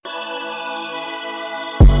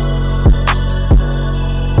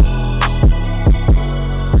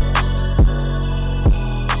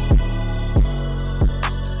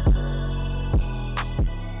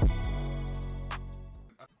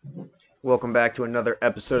welcome back to another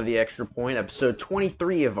episode of The Extra Point, episode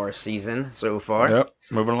 23 of our season so far. Yep,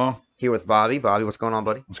 moving along. Here with Bobby. Bobby, what's going on,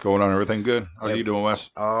 buddy? What's going on? Everything good? How Yep. you doing, Wes?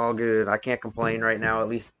 All good. I can't complain right now, at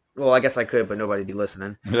least. Well, I guess I could, but nobody'd be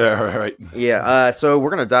listening. Yeah, right. Yeah, so we're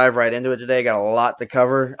going to dive right into it today. Got a lot to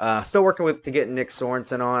cover. Still working to get Nick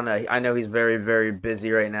Sorensen on. I know he's very, very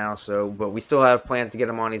busy right now, but we still have plans to get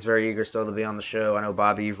him on. He's very eager still to be on the show. I know,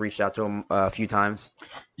 Bobby, you've reached out to him a few times.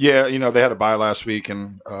 Yeah, they had a bye last week,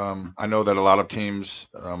 and I know that a lot of teams,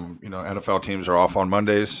 NFL teams are off on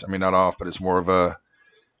Mondays. I mean, not off, but it's more of a,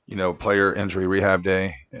 player injury rehab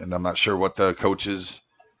day, and I'm not sure what the coaches,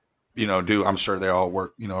 do. I'm sure they all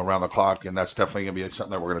work, around the clock, and that's definitely going to be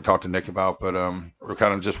something that we're going to talk to Nick about. But we're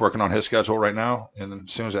kind of just working on his schedule right now, and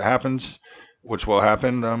as soon as it happens, which will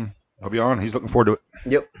happen, he'll be on. He's looking forward to it.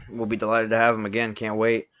 Yep, we'll be delighted to have him again. Can't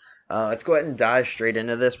wait. Let's go ahead and dive straight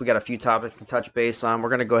into this. We got a few topics to touch base on. We're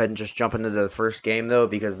going to go ahead and just jump into the first game, though,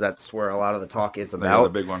 because that's where a lot of the talk is about. Yeah, the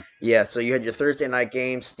big one. Yeah, so you had your Thursday night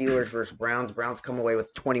game, Steelers versus Browns. Browns come away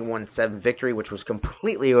with 21-7 victory, which was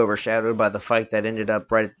completely overshadowed by the fight that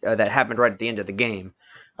that happened right at the end of the game.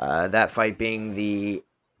 That fight being the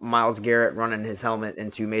Myles Garrett running his helmet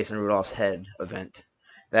into Mason Rudolph's head event.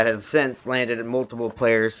 That has since landed multiple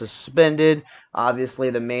players suspended.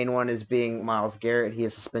 Obviously, the main one is being Myles Garrett. He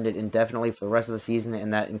is suspended indefinitely for the rest of the season,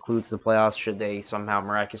 and that includes the playoffs should they somehow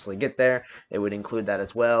miraculously get there. It would include that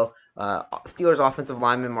as well. Steelers offensive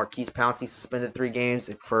lineman Maurkice Pouncey suspended 3 games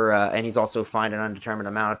and he's also fined an undetermined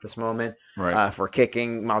amount at this moment for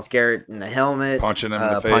kicking Myles Garrett in the helmet, punching him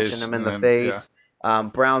in the face. Yeah.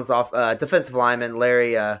 Browns defensive lineman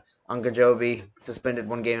Larry Ogunjobi suspended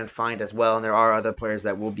 1 game and fined as well, and there are other players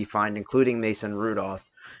that will be fined, including Mason Rudolph.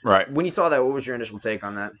 Right. When you saw that, what was your initial take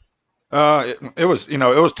on that? It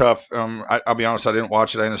was tough. I'll be honest, I didn't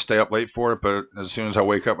watch it. I didn't stay up late for it, but as soon as I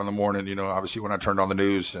wake up in the morning, obviously when I turned on the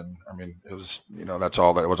news, and I mean, it was, that's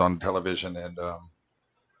all that was on television. And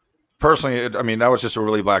personally, that was just a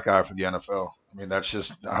really black eye for the NFL. I mean, that's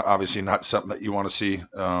just obviously not something that you want to see.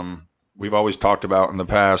 We've always talked about in the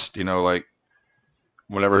past, like,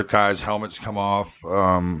 whenever guys' helmets come off,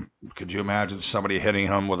 could you imagine somebody hitting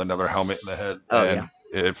him with another helmet in the head? Yeah.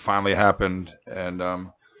 It finally happened,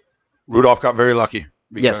 and Rudolph got very lucky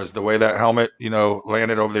because the way that helmet,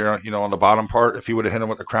 landed over there, on the bottom part, if he would have hit him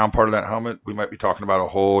with the crown part of that helmet, we might be talking about a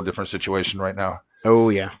whole different situation right now. Oh,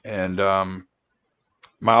 yeah. And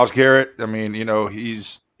Myles Garrett,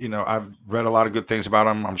 he's, I've read a lot of good things about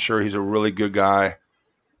him. I'm sure he's a really good guy.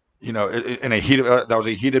 In a that was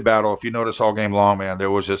a heated battle. If you notice all game long, man,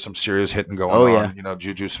 there was just some serious hitting going on. Yeah.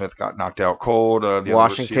 Juju Smith got knocked out cold.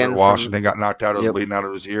 Washington got knocked out. It was bleeding out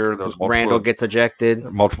of his ear. There was Randall gets ejected.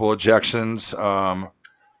 Multiple ejections.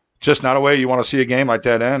 Just not a way you want to see a game like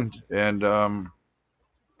that end. And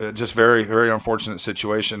just very, very unfortunate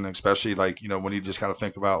situation, especially when you just kind of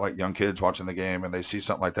think about like young kids watching the game and they see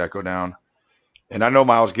something like that go down. And I know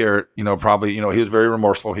Myles Garrett, probably, he was very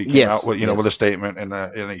remorseful. He came out with, with a statement,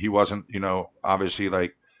 and he wasn't,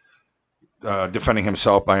 obviously defending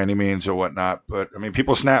himself by any means or whatnot. But I mean,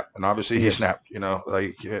 people snap, and obviously he snapped,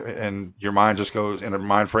 and your mind just goes in a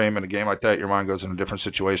mind frame in a game like that. Your mind goes in a different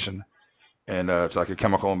situation, and it's like a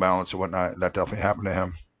chemical imbalance or whatnot. That definitely happened to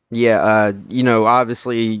him. Yeah,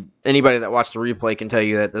 obviously anybody that watched the replay can tell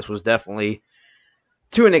you that this was definitely,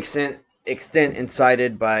 to an extent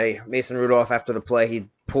incited by Mason Rudolph after the play. He'd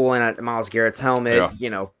pull in at Myles Garrett's helmet,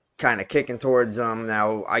 kind of kicking towards him.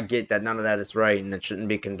 Now, I get that none of that is right and it shouldn't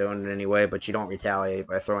be condoned in any way, but you don't retaliate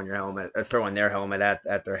by throwing their helmet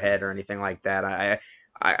at their head or anything like that.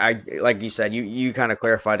 I like you said, you kind of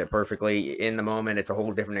clarified it perfectly. In the moment, it's a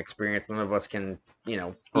whole different experience. None of us can,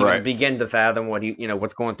 even begin to fathom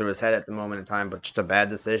what's going through his head at the moment in time. But just a bad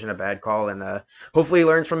decision, a bad call, and hopefully he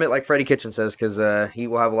learns from it, like Freddie Kitchen says, because he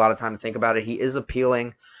will have a lot of time to think about it. He is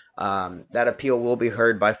appealing. That appeal will be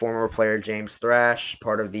heard by former player James Thrash,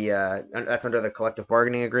 part of the that's under the collective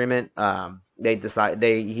bargaining agreement. He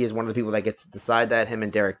is one of the people that gets to decide that. Him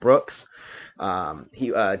and Derek Brooks.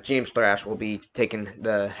 James Thrash will be taking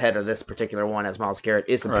the head of this particular one as Myles Garrett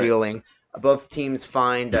is appealing. Right. Both teams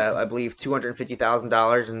fined, I believe,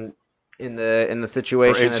 $250,000 in the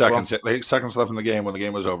situation. For 8 seconds. 8 seconds left in the game when the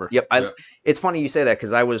game was over. Yep. It's funny you say that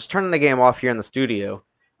because I was turning the game off here in the studio.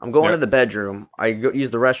 I'm going to the bedroom. I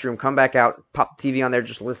use the restroom, come back out, pop the TV on there,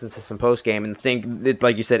 just listen to some post game, and think,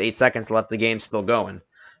 like you said, 8 seconds left. The game's still going.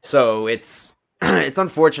 So it's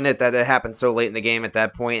unfortunate that it happened so late in the game at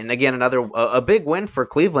that point. And again, a big win for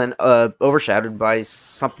Cleveland, overshadowed by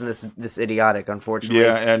something this idiotic, unfortunately.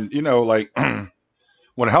 Yeah, and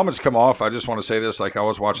when helmets come off, I just want to say this. Like, I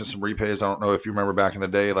was watching some replays. I don't know if you remember back in the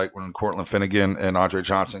day, like when Cortland Finnegan and Andre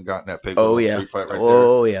Johnson got in that big street fight right there.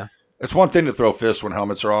 Oh yeah. it's one thing to throw fists when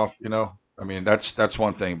helmets are off, you know. I mean, that's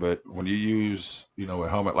one thing, but when you use, you know, a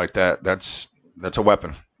helmet like that, that's a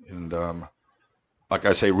weapon. And like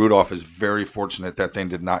I say, Rudolph is very fortunate that thing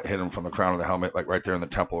did not hit him from the crown of the helmet, like right there in the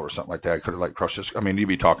temple or something like that. Could have like crushed his. I mean, you'd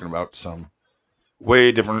be talking about some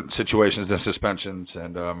way different situations than suspensions,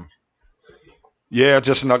 and yeah,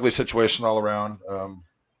 just an ugly situation all around.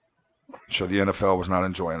 So the NFL was not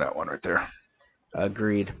enjoying that one right there.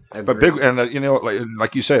 Agreed. But big, and you know,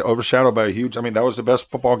 like you say, overshadowed by a huge. I mean, that was the best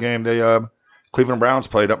football game they Cleveland Browns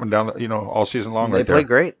played up and down, you know, all season long. They Right played there.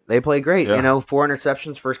 great. They played great. You Yeah. know, 4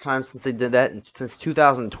 interceptions, first time since they did that since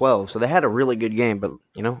 2012. So they had a really good game, but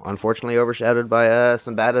you know, unfortunately overshadowed by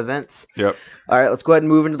some bad events. Yep. All right, let's go ahead and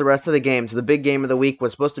move into the rest of the games. The big game of the week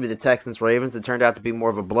was supposed to be the Texans Ravens. It turned out to be more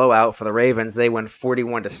of a blowout for the Ravens. They went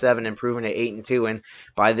 41-7, improving to 8-2, and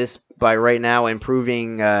by right now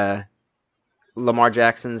improving Lamar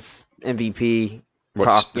Jackson's MVP What,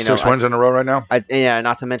 talk. You know, 6 wins in a row right now? yeah,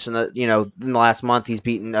 not to mention that you know in the last month he's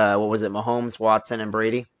beaten what was it, Mahomes, Watson, and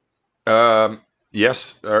Brady.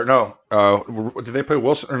 Yes or no? Did they play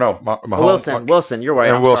Wilson or no? Mahomes. Wilson, you're right.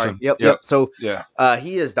 And I'm Wilson. sorry. Yep. Yep. So Yeah.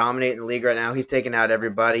 he is dominating the league right now. He's taking out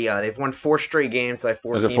everybody. They've won 4 straight games by Is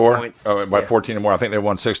 14 it 4? points. Oh, by Yeah. 14 or more. I think they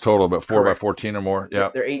won 6 total, but 4 Correct. by 14 or more. Yeah.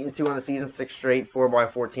 They're 8-2 on the season, 6 straight, 4 by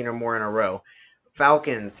 14 or more in a row.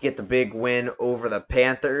 Falcons get the big win over the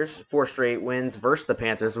Panthers, 4 straight wins versus the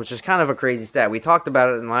Panthers, which is kind of a crazy stat. We talked about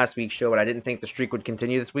it in last week's show, but I didn't think the streak would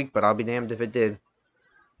continue this week, but I'll be damned if it did.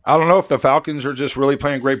 I don't know if the Falcons are just really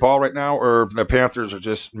playing great ball right now, or the Panthers are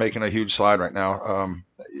just making a huge slide right now.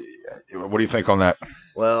 What do you think on that?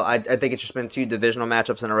 Well, I think it's just been 2 divisional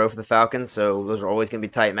matchups in a row for the Falcons, so those are always going to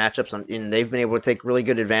be tight matchups, and they've been able to take really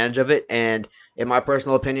good advantage of it. And in my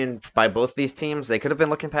personal opinion, by both these teams, they could have been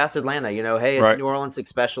looking past Atlanta. You know, hey, Right. New Orleans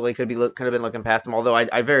especially could have been looking past them. Although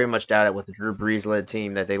I very much doubt it with the Drew Brees led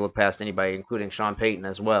team that they look past anybody, including Sean Payton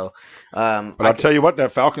as well. But I'll tell you what,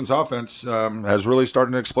 that Falcons offense has really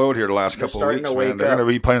started to explode here the last They're couple of starting weeks, to man. wake They're going to up.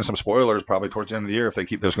 be playing some spoilers probably towards the end of the year if they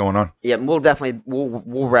keep this going on. Yeah,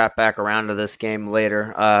 we'll wrap back around to this game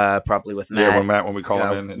later, probably with Matt. Yeah, when we call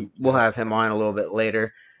him in. And, We'll have him on a little bit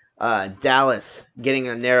later. Dallas getting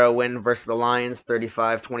a narrow win versus the Lions,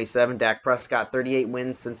 35-27. Dak Prescott, 38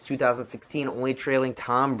 wins since 2016, only trailing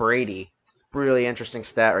Tom Brady. Really interesting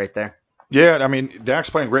stat right there. Yeah, I mean,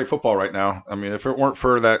 Dak's playing great football right now. I mean, if it weren't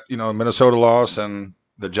for that, you know, Minnesota loss and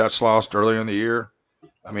the Jets lost earlier in the year,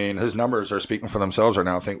 I mean, his numbers are speaking for themselves right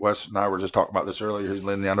now. I think Wes and I were just talking about this earlier. He's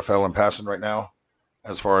leading the NFL in passing right now,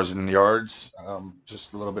 as far as in yards,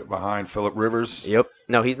 just a little bit behind Phillip Rivers. Yep.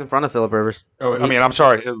 No, he's in front of Phillip Rivers. Oh, I mean, I'm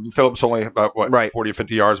sorry, Phillip's only about what, Right. 40 or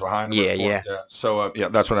 50 yards behind him. or Yeah. So yeah,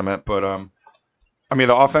 that's what I meant. But I mean,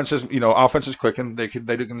 the offense is clicking. They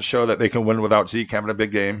can show that they can win without Zeke having a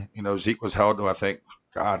big game. You know, Zeke was held to, I think,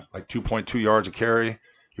 like 2.2 yards a carry.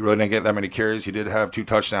 He really didn't get that many carries. He did have 2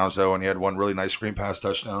 touchdowns though, and he had one really nice screen pass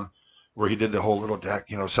touchdown where he did the whole little deck,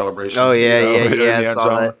 celebration. Oh in the yeah. end I saw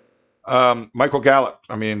zone. that. Michael Gallup.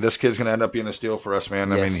 I mean, this kid's going to end up being a steal for us,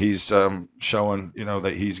 man. I Yes. mean, he's showing,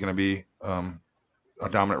 that he's going to be a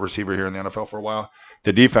dominant receiver here in the NFL for a while.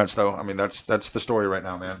 The defense, though, I mean, that's the story right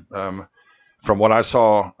now, man. From what I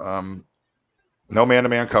saw, no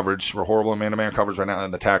man-to-man coverage. We're horrible in man-to-man coverage right now,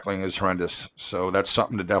 and the tackling is horrendous. So that's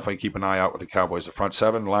something to definitely keep an eye out with the Cowboys. The front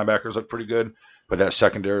 7, the linebackers look pretty good, but that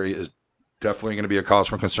secondary is definitely going to be a cause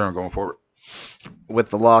for concern going forward. With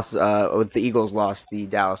the loss, with the Eagles lost, the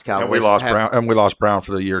Dallas Cowboys. And we lost Brown. And we lost Brown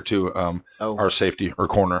for the year too. Oh. Our safety or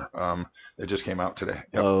corner. It just came out today.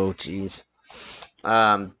 Yep. Oh, jeez.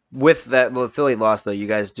 With that Philly loss, though, you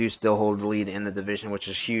guys do still hold the lead in the division, which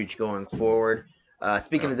is huge going forward.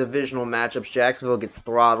 Speaking of divisional matchups, Jacksonville gets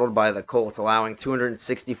throttled by the Colts, allowing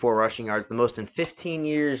 264 rushing yards, the most in 15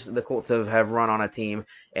 years the Colts have run on a team.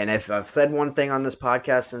 And if I've said one thing on this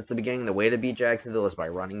podcast since the beginning, the way to beat Jacksonville is by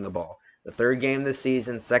running the ball. The 3rd game this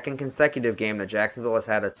season, 2nd consecutive game that Jacksonville has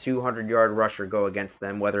had a 200-yard rusher go against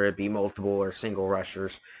them, whether it be multiple or single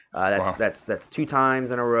rushers. That's 2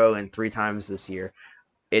 times in a row and 3 times this year.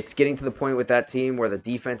 It's getting to the point with that team where the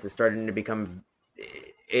defense is starting to become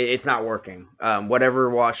it's not working. Whatever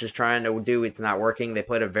Wash is trying to do, it's not working. They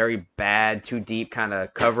played a very bad, too deep kind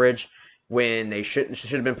of coverage when they should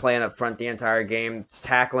have been playing up front the entire game.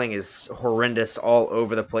 Tackling is horrendous all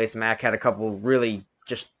over the place. Mack had a couple really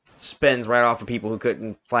just spins right off of people who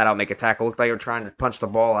couldn't flat out make a tackle. Looked like they were trying to punch the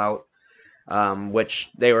ball out, which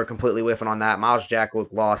they were completely whiffing on that. Miles Jack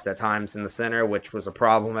looked lost at times in the center, which was a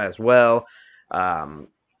problem as well.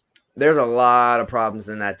 There's a lot of problems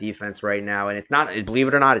in that defense right now, and it's not, believe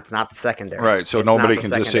it or not, it's not the secondary. Right. So It's not nobody the can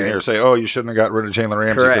just sit secondary. here and say, "Oh, you shouldn't have got rid of Jalen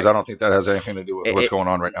Ramsey," because I Correct. don't think that has anything to do with what's going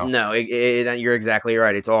on right now. No, you're exactly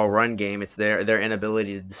right. It's all run game. It's their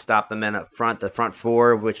inability to stop the men up front, the front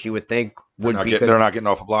four, which you would think would be They're not getting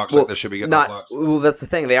off of blocks like they should be getting off blocks. Well, that's the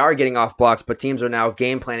thing. They are getting off blocks, but teams are now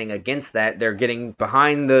game planning against that. They're getting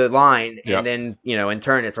behind the line, and then in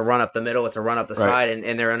turn, it's a run up the middle, it's a run up the side,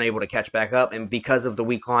 and they're unable to catch back up. And because of the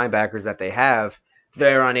weak linebackers that they have,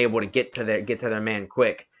 they're unable to get to their man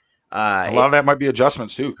quick. A lot of that might be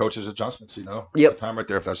adjustments too, coaches' adjustments. Yep. Time right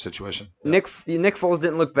there for that situation. Yep. Nick Foles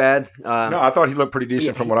didn't look bad. No, I thought he looked pretty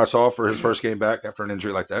decent from what I saw for his first game back after an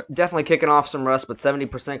injury like that. Definitely kicking off some rust, but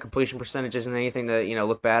 70% completion percentage isn't anything to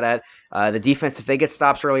look bad at. The defense, if they get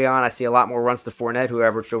stops early on, I see a lot more runs to Fournette, who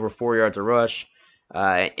averaged over 4 yards a rush.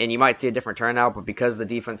 And you might see a different turnout, but because the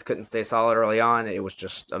defense couldn't stay solid early on, it was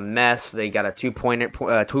just a mess. They got a two-point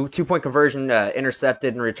conversion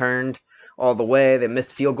intercepted and returned all the way. They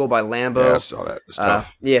missed field goal by Lambeau. Yeah, I saw that. It's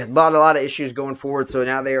tough. Yeah, a lot of issues going forward. So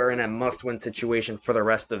now they are in a must-win situation for the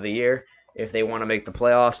rest of the year if they want to make the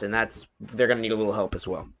playoffs, and they're going to need a little help as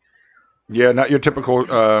well. Yeah, not your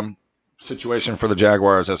typical situation for the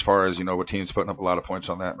Jaguars as far as with teams putting up a lot of points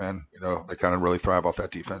on that, man. They kind of really thrive off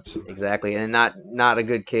that defense. Exactly, and not a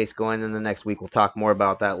good case going in the next week. We'll talk more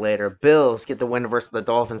about that later. Bills get the win versus the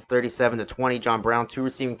Dolphins, 37-20. John Brown 2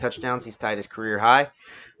 receiving touchdowns. He's tied his career high.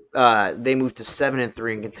 They move to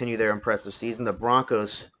 7-3 and continue their impressive season. The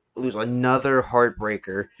Broncos lose another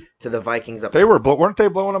heartbreaker to the Vikings. Weren't they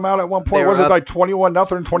blowing them out at one point? Was it like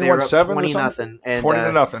 21-0, 21-7, 20-0, and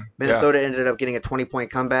 20-0. Minnesota ended up getting a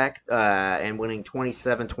 20-point comeback and winning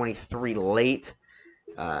 27-23 late.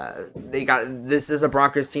 This is a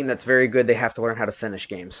Broncos team that's very good. They have to learn how to finish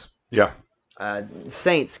games. Yeah.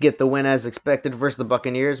 Saints get the win as expected versus the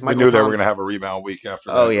Buccaneers. We knew they were going to have a rebound week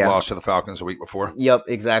after the loss to the Falcons the week before. Yep,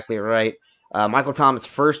 exactly right. Michael Thomas,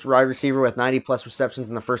 first wide receiver with 90-plus receptions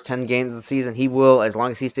in the first 10 games of the season. He will, as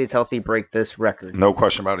long as he stays healthy, break this record. No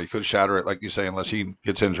question about it. He could shatter it, like you say, unless he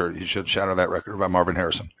gets injured. He should shatter that record by Marvin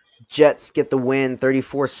Harrison. Jets get the win,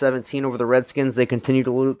 34-17 over the Redskins. They continue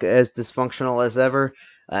to look as dysfunctional as ever.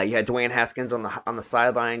 You had Dwayne Haskins on the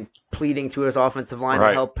sideline pleading to his offensive line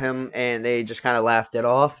to help him, and they just kind of laughed it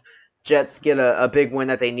off. Jets get a big win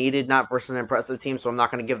that they needed, not versus an impressive team, so I'm not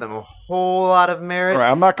going to give them a whole lot of merit. Right,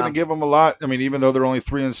 I'm not going to give them a lot. I mean, even though they're only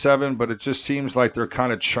 3-7, but it just seems like they're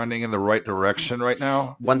kind of trending in the right direction right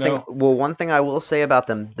now. One thing I will say about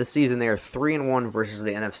them this season, they are 3-1 versus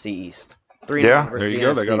the NFC East. There you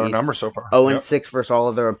go. They got our number so far. 0-6 versus all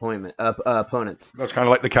of their opponents. That's kind of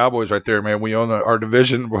like the Cowboys right there, man. We own our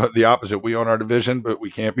division. The opposite. We own our division, but we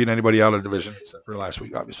can't beat anybody out of the division except for last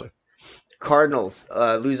week, obviously. Cardinals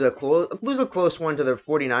lose a close one to the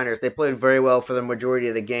 49ers. They played very well for the majority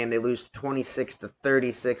of the game. They lose 26-36.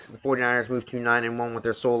 The 49ers move to 9-1 with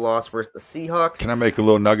their sole loss versus the Seahawks. Can I make a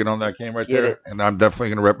little nugget on that game right there? And I'm definitely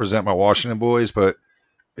going to represent my Washington boys, but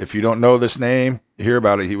if you don't know this name, you hear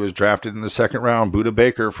about it. He was drafted in the second round. Budda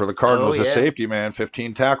Baker for the Cardinals, a safety, man,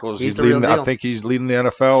 15 tackles. He's leading. I think he's leading the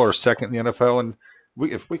NFL or second in the NFL. And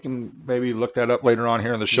if we can maybe look that up later on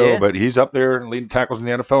here in the show, but he's up there and leading tackles in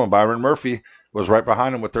the NFL. And Byron Murphy was right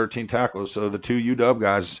behind him with 13 tackles. So the two UW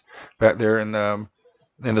guys back there in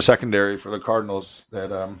the secondary for the Cardinals.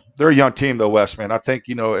 That they're a young team though, Wes, man. I think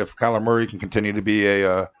if Kyler Murray can continue to be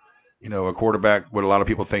a quarterback, what a lot of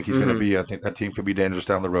people think he's going to be, I think that team could be dangerous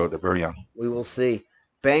down the road. They're very young. We will see.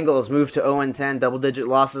 Bengals move to 0-10, double-digit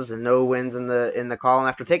losses and no wins in the column.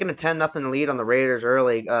 After taking a 10-0 lead on the Raiders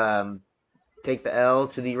early, take the L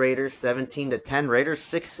to the Raiders, 17-10. Raiders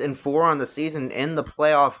 6-4 on the season in the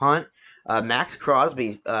playoff hunt. Max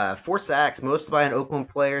Crosby, 4 sacks, most by an Oakland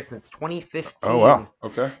player since 2015. Oh, wow.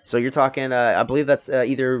 Okay. So you're talking, I believe that's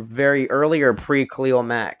either very early or pre-Khalil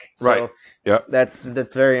Mack. So, right. Yeah, that's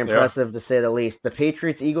very impressive to say the least. The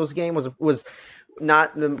Patriots-Eagles game was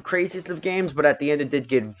not the craziest of games, but at the end it did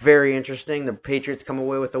get very interesting. The Patriots come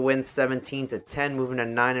away with a win, 17-10, moving to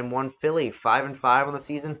 9-1. Philly 5-5 on the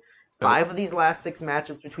season. 5 of these last 6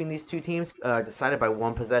 matchups between these two teams decided by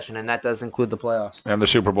one possession, and that does include the playoffs and the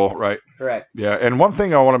Super Bowl, right? Correct. Yeah, and one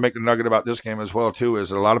thing I want to make a nugget about this game as well too is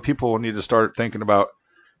that a lot of people need to start thinking about.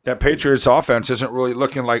 That Patriots offense isn't really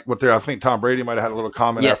looking like what they're. I think Tom Brady might have had a little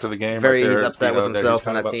comment after the game. He's upset with himself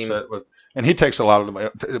and that team. And he takes a lot of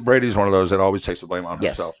the. Brady's one of those that always takes the blame on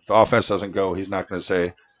himself. If the offense doesn't go, he's not going to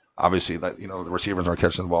say, obviously, that the receivers aren't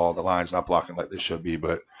catching the ball, the line's not blocking like they should be.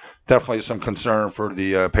 But definitely some concern for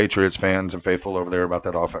the Patriots fans and faithful over there about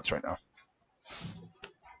that offense right now.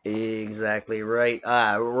 Exactly right.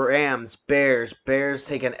 Rams, Bears. Bears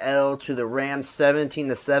take an L to the Rams,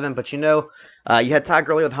 17-7. But you had Todd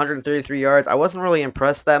Gurley with 133 yards. I wasn't really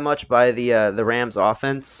impressed that much by the Rams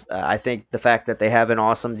offense. I think the fact that they have an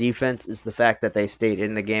awesome defense is the fact that they stayed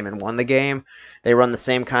in the game and won the game. They run the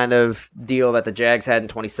same kind of deal that the Jags had in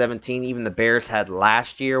 2017, even the Bears had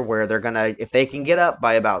last year, where if they can get up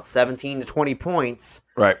by about 17 to 20 points,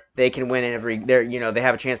 Right. they can win they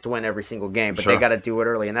have a chance to win every single game, but Sure. they got to do it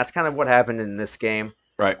early, and that's kind of what happened in this game.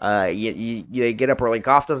 Right. They get up early.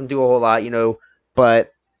 Goff doesn't do a whole lot,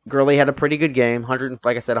 but Gurley had a pretty good game.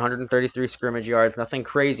 Like I said, 133 scrimmage yards, nothing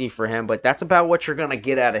crazy for him, but that's about what you're gonna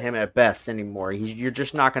get out of him at best anymore. You're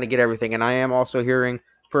just not gonna get everything. And I am also hearing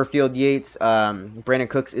for Field Yates, Brandon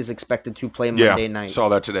Cooks is expected to play Monday night. Saw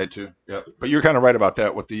that today too. Yeah, but you're kind of right about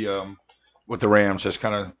that with the Rams. Just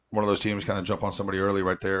kind of one of those teams kind of jump on somebody early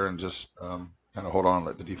right there and just kind of hold on and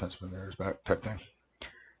let the defenseman theirs back type thing.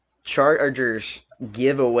 Chargers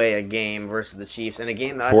give away a game versus the Chiefs, and a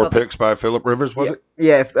game that Four picks by Phillip Rivers, was it?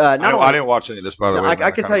 Yeah. I didn't watch any of this, by the way.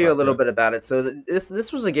 I can tell you a little bit about it. So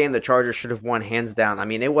this was a game the Chargers should have won hands down. I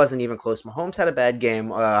mean, it wasn't even close. Mahomes had a bad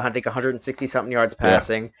game. I think 160 something yards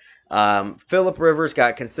passing. Phillip Rivers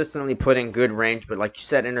got consistently put in good range, but like you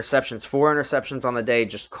said, interceptions. 4 interceptions on the day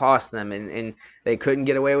just cost them, and they couldn't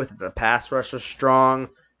get away with it. The pass rush was strong.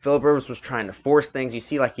 Phillip Rivers was trying to force things. You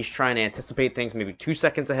see, like he's trying to anticipate things maybe 2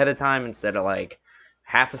 seconds ahead of time instead of like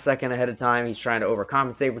half a second ahead of time. He's trying to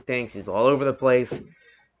overcompensate with things. He's all over the place.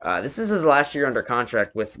 This is his last year under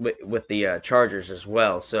contract with the Chargers as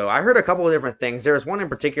well. So I heard a couple of different things. There was one in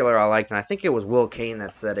particular I liked, and I think it was Will Kane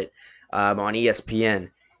that said it on ESPN.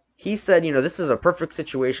 He said, this is a perfect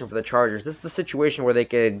situation for the Chargers. This is a situation where they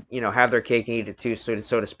could, have their cake and eat it too, so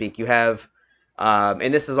to speak. You have,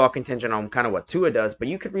 and this is all contingent on kind of what Tua does, but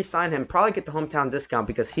you could re-sign him, probably get the hometown discount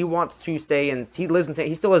because he wants to stay and he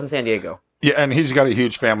still lives in San Diego. Yeah, and he's got a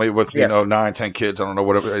huge family with, Yes. 9, 10 kids. I don't know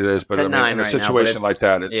what it is, but I mean, 9 in a right now, situation but like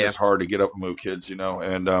that, it's yeah. just hard to get up and move kids,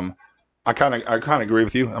 And I kind of agree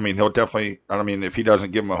with you. I mean, he'll definitely. I mean, if he doesn't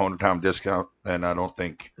give him a hometown discount, then I don't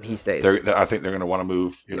think He stays. I think they're going to want to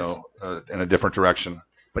move, in a different direction.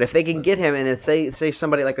 But if they can get him, and then say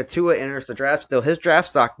somebody like a Tua enters the draft still, his draft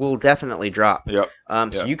stock will definitely drop. Yep.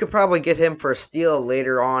 So you could probably get him for a steal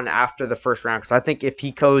later on after the first round. Because I think if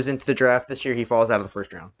he goes into the draft this year, he falls out of the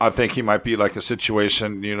first round. I think he might be like a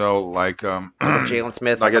situation, like Jalen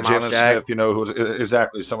Smith, like a Miles Jalen Jack. Smith, who's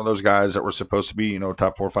exactly some of those guys that were supposed to be,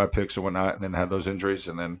 top 4 or 5 picks and whatnot, and then had those injuries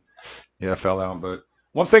and then fell out. But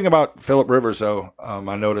one thing about Phillip Rivers, though,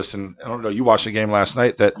 I noticed, and I don't know, you watched the game last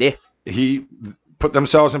night, that he put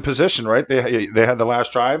themselves in position, right? They had the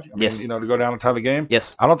last drive, Yes. to go down and tie the game.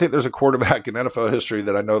 Yes. I don't think there's a quarterback in NFL history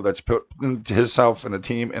that I know that's put himself and a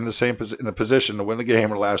team in the position to win the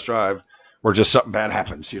game or last drive where just something bad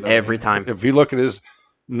happens, Every time. If you look at his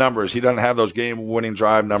numbers, he doesn't have those game-winning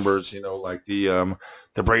drive numbers, like the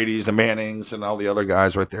Bradys, the Mannings, and all the other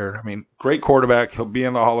guys right there. I mean, great quarterback. He'll be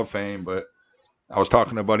in the Hall of Fame, but I was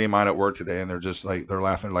talking to a buddy of mine at work today, and they're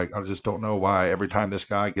laughing like, I just don't know why every time this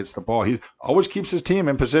guy gets the ball, he always keeps his team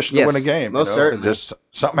in position to win a game. Most certainly. Just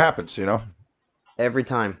something happens, Every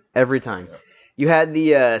time. Yeah. You had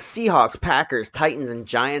the Seahawks, Packers, Titans, and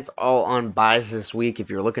Giants all on buys this week. If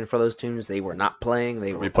you're looking for those teams, they were not playing.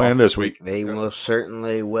 They will be playing this week. They most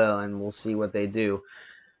certainly will, and we'll see what they do.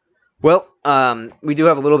 Well, we do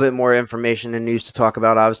have a little bit more information and news to talk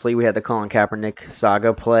about. Obviously, we had the Colin Kaepernick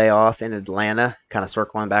saga play off in Atlanta, kind of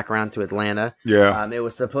circling back around to Atlanta. Yeah. It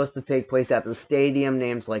was supposed to take place at the stadium.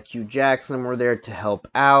 Names like Hugh Jackson were there to help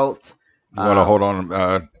out. You want to hold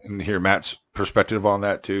on and hear Matt's perspective on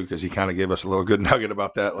that, too, because he kind of gave us a little good nugget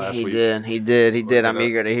about that last week. He did. I'm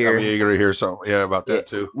eager to hear. I'm eager to hear something, about that,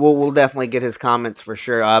 too. We'll definitely get his comments for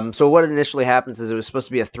sure. So what initially happens is it was supposed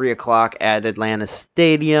to be at 3 o'clock at Atlanta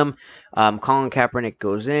Stadium. Colin Kaepernick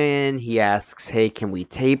goes in. He asks, hey, can we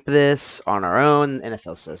tape this on our own?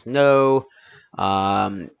 NFL says no.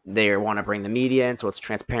 They want to bring the media in, so it's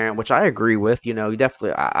transparent, which I agree with. You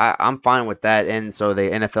definitely, I'm fine with that. And so the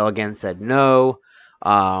NFL again said no.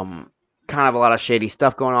 Kind of a lot of shady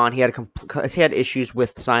stuff going on. He had issues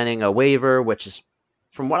with signing a waiver, which is,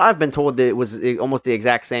 from what I've been told, that it was almost the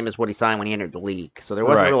exact same as what he signed when he entered the league. So there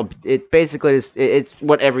wasn't real. It basically is. It's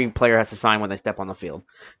what every player has to sign when they step on the field.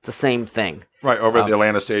 It's the same thing. Right, over at the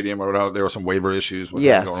Atlanta Stadium, or there were some waiver issues with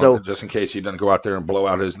him going on, just in case he doesn't go out there and blow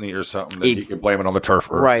out his knee or something, that he could blame it on the turf.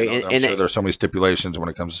 Right, I'm sure there's so many stipulations when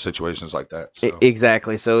it comes to situations like that. So.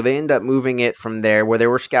 Exactly. So they end up moving it from there, where there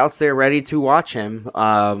were scouts there ready to watch him.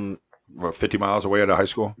 50 miles away at a high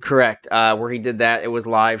school? Correct. Where he did that, it was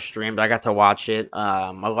live streamed. I got to watch it.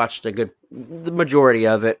 I watched the majority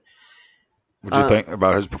of it. What'd you think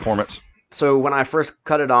about his performance? So when I first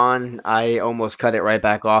cut it on, I almost cut it right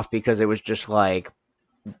back off because it was just like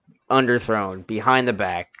underthrown, behind the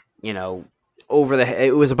back, you know, over the head.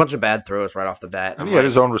 It was a bunch of bad throws right off the bat. And I'm he had like,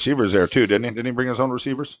 his own receivers there too, didn't he? Didn't he bring his own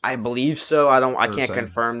receivers? I believe so. I Or the can't same?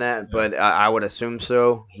 confirm that, Yeah. but I would assume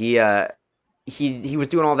so. He was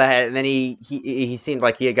doing all that, and then he seemed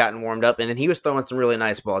like he had gotten warmed up, and then he was throwing some really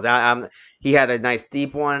nice balls. He had a nice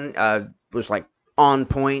deep one, was like on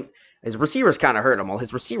point. His receivers kind of hurt him. Well,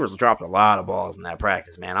 his receivers dropped a lot of balls in that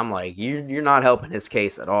practice, man. I'm like, you're not helping his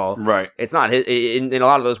case at all. Right. It's not his, and a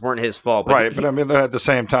lot of those weren't his fault. But Right, but I mean, at the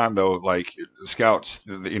same time, though, like scouts,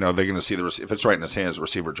 they're going to see if it's right in his hands, the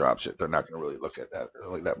receiver drops it. They're not going to really look at that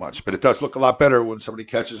really that much. But it does look a lot better when somebody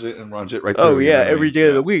catches it and runs it right through. Oh yeah, what I every mean? day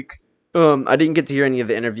of the week. I didn't get to hear any of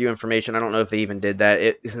the interview information. I don't know if they even did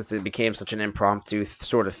that. Since it became such an impromptu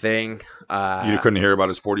sort of thing. You couldn't hear about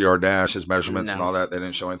his 40-yard dash, his measurements, and No. all that. They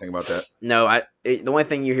didn't show anything about that. No, the only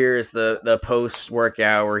thing you hear is the post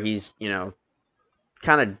workout where he's kind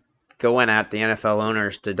of going at the NFL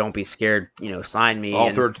owners to don't be scared, sign me. All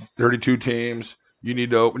and, 32 teams. You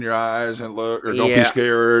need to open your eyes and look, or don't Yeah. be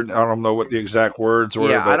scared. I don't know what the exact words were.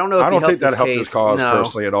 Yeah, but I don't know if I he don't helped think that his helped his case. cause No.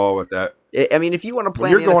 personally at all with that. I mean, if you want to play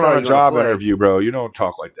When you're in the going NFL, on a you job wanna play. interview, bro, you don't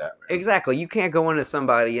talk like that, man. Exactly. You can't go into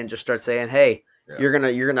somebody and just start saying, "Hey, Yeah.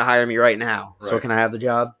 you're gonna hire me right now. So Right. can I have the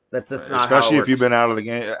job?" That's not how it Especially if you've works. been out of the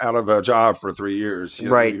game, out of a job for 3 years.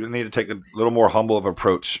 Right. You need to take a little more humble of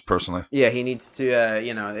approach, personally. Yeah, he needs to.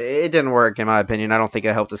 It didn't work in my opinion. I don't think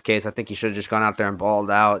it helped his case. I think he should have just gone out there and balled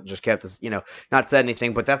out, just kept his, not said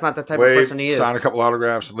anything. But that's not the type of person he is. Sign a couple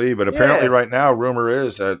autographs and leave. But apparently, Yeah. right now, rumor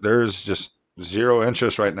is that there's just zero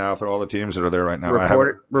interest right now for all the teams that are there right now.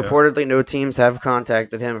 Reportedly, no teams have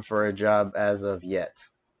contacted him for a job as of yet.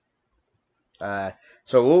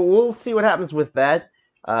 So we'll see what happens with that.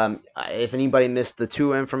 If anybody missed the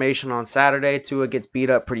Tua information on Saturday, Tua gets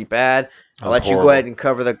beat up pretty bad. I'll let you go ahead and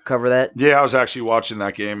cover that. Yeah, I was actually watching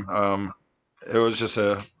that game. It was just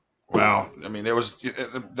wow. I mean, it was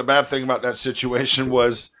the bad thing about that situation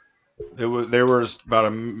was there was about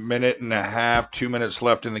a minute and a half, 2 minutes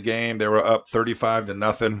left in the game. They were up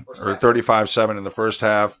 35-0 or 35-7 in the first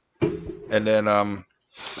half, and then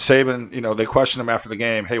Saban, they questioned him after the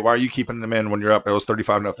game. Hey, why are you keeping them in when you're up? It was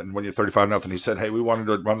 35-0. When you're 35-0, he said, hey, we wanted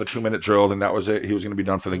to run the 2-minute drill, and that was it. He was going to be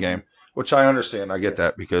done for the game, which I understand. I get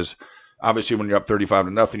that because obviously when you're up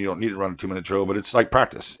 35-0, you don't need to run a 2-minute drill, but it's like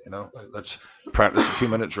practice. Let's practice a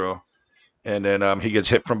 2-minute drill. And then he gets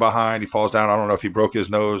hit from behind. He falls down. I don't know if he broke his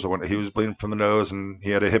nose or when he was bleeding from the nose, and he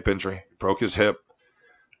had a hip injury. Broke his hip.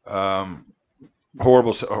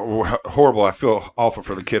 Horrible. I feel awful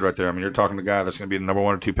for the kid right there. I mean, you're talking to a guy that's going to be the number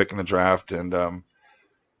 1 or 2 pick in the draft, and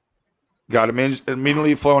got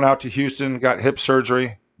immediately flown out to Houston. Got hip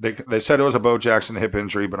surgery. They said it was a Bo Jackson hip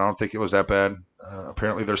injury, but I don't think it was that bad.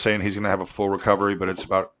 Apparently, they're saying he's going to have a full recovery, but it's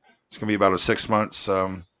going to be about a 6 months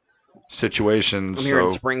situation. I'm here in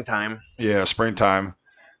springtime. Yeah, springtime.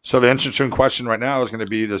 So the interesting question right now is going to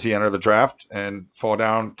be: does he enter the draft and fall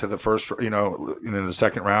down to the first, in the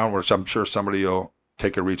second round, where I'm sure somebody will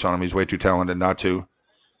take a reach on him? He's way too talented not to.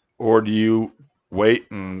 Or do you wait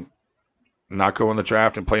and not go in the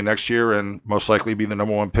draft and play next year and most likely be the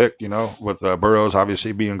number 1 pick? With Burrows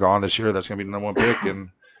obviously being gone this year, that's going to be the number 1 pick, and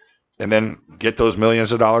then get those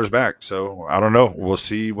millions of dollars back. So I don't know. We'll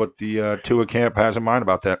see what the Tua camp has in mind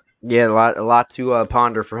about that. Yeah, a lot to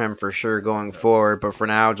ponder for him for sure going forward. But for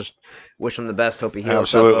now, just wish him the best. Hope he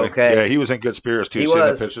heals up okay. Yeah, he was in good spirits too. Seeing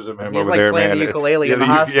the pictures of him He's over like there, playing man. The ukulele in the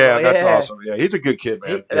yeah, hospital. That's awesome. Yeah, he's a good kid,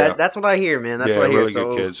 man. That's what I hear, man. That's what I hear. Really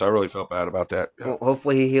good kid. So I really felt bad about that. Well,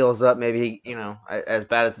 hopefully he heals up. Maybe as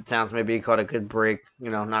bad as it sounds, maybe he caught a good break.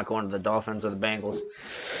 Not going to the Dolphins or the Bengals.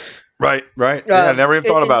 Right. Yeah, I never even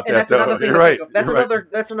thought about that. That's another thing. You're right.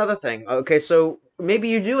 That's another thing. Okay, so maybe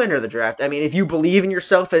you do enter the draft. I mean, if you believe in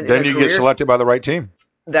yourself and then you get selected by the right team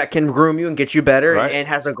that can groom you and get you better, right. and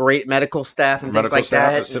has a great medical staff and things like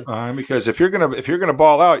that. Because if you're gonna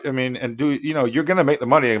ball out, I mean, and do you're gonna make the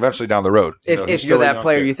money eventually down the road. If you're that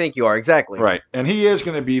player you think you are, exactly. Right, and he is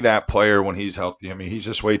gonna be that player when he's healthy. I mean, he's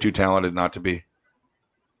just way too talented not to be.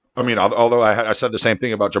 I mean, although I said the same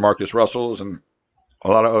thing about Jamarcus Russells and a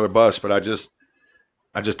lot of other busts, but I just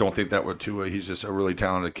don't think that with Tua. He's just a really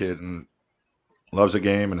talented kid and loves the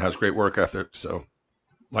game and has great work ethic. So,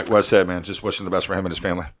 like Wes said, man, just wishing the best for him and his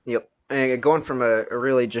family. Yep. And going from a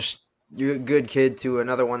really just good kid to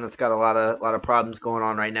another one that's got a lot of problems going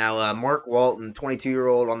on right now. Mark Walton,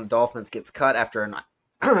 22-year-old on the Dolphins, gets cut after an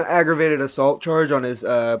aggravated assault charge on his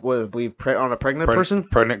on a pregnant person.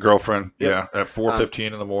 Pregnant girlfriend. Yep. Yeah, at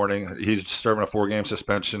 4:15 in the morning. He's serving a 4-game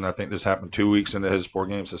suspension. I think this happened 2 weeks into his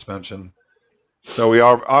 4-game suspension. So we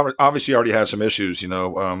are obviously already had some issues.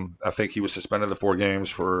 I think he was suspended the 4 games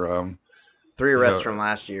for, 3 you arrests know, from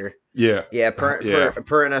last year. yeah, Yeah, per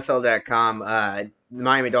NFL.com, the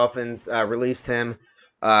Miami Dolphins released him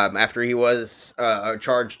after he was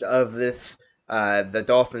charged of this. The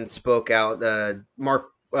Dolphins spoke out.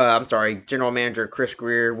 General Manager Chris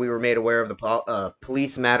Greer. We were made aware of the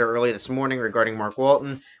police matter early this morning regarding Mark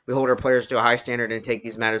Walton. We hold our players to a high standard and take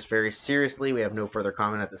these matters very seriously. We have no further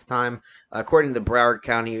comment at this time. According to the Broward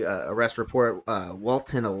County arrest report,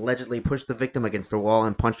 Walton allegedly pushed the victim against a wall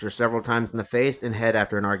and punched her several times in the face and head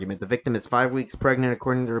after an argument. The victim is 5 weeks pregnant,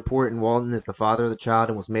 according to the report, and Walton is the father of the child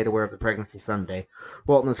and was made aware of the pregnancy Sunday.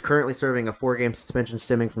 Walton is currently serving a 4-game suspension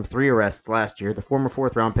stemming from 3 arrests last year. The former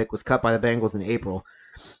fourth-round pick was cut by the Bengals in April.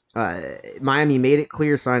 Miami made it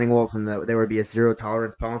clear signing Walton that there would be a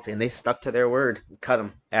zero-tolerance policy, and they stuck to their word. Cut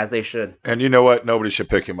him, as they should. And you know what? Nobody should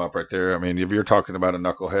pick him up right there. I mean, if you're talking about a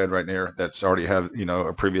knucklehead right there that's already had,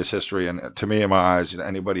 a previous history, and to me, in my eyes,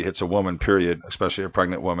 anybody hits a woman, period, especially a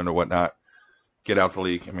pregnant woman or whatnot, get out the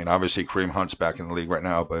league. I mean, obviously, Kareem Hunt's back in the league right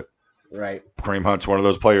now, but Right. Kareem Hunt's one of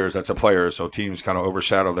those players that's a player, so teams kind of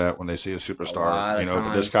overshadow that when they see a superstar.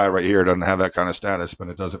 But this guy right here doesn't have that kind of status, but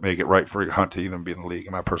it doesn't make it right for Hunt to even be in the league,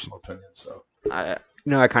 in my personal opinion. So I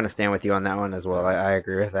kind of stand with you on that one as well. I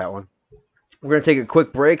agree with that one. We're gonna take a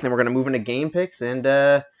quick break, and then we're gonna move into game picks and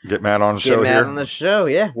get Matt on the show get Matt here. on the show.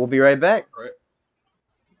 Yeah, we'll be right back.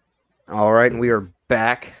 All right, and we are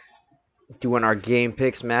back doing our game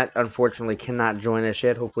picks. Matt unfortunately cannot join us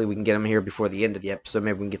yet. Hopefully we can get him here before the end of the episode.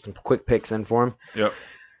 Maybe we can get some quick picks in for him. Yep.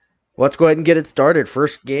 Let's go ahead and get it started.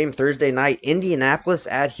 First game Thursday night, Indianapolis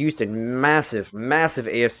at Houston. Massive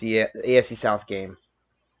AFC South game.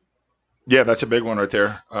 Yeah, that's a big one right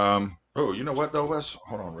there. You know what though, Wes?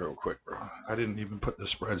 Hold on real quick, bro. I didn't even put the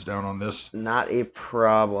spreads down on this. Not a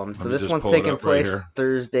problem. So this one's taking place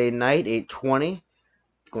Thursday night, 8:20.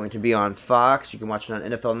 Going to be on Fox. You can watch it on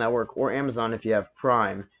NFL Network or Amazon if you have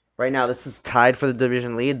Prime. Right now, this is tied for the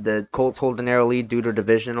division lead. The Colts hold a narrow lead due to their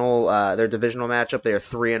divisional matchup. They are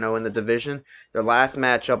 3-0 in the division. Their last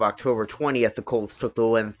matchup, October 20th, the Colts took the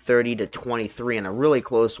win 30-23 in a really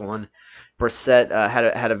close one. Brissett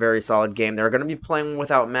had a very solid game. They're going to be playing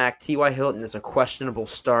without Mac. T.Y. Hilton is a questionable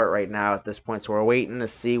start right now at this point, so we're waiting to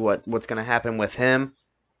see what's going to happen with him.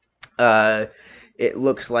 It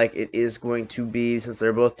looks like it is going to be, since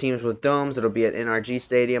they're both teams with domes, it'll be at NRG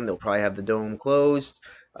Stadium. They'll probably have the dome closed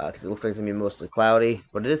because it looks like it's going to be mostly cloudy.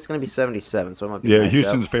 But it is going to be 77, so it might be nice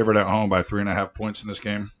Houston's favored at home by 3.5 points in this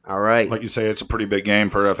game. All right. Like you say, it's a pretty big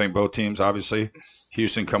game for, I think, both teams, obviously.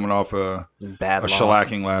 Houston coming off a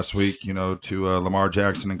shellacking last week, to Lamar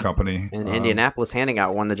Jackson and company. And Indianapolis handing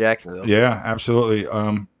out one to Jacksonville. Yeah, absolutely.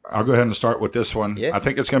 I'll go ahead and start with this one. Yeah. I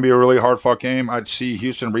think it's going to be a really hard-fought game. I'd see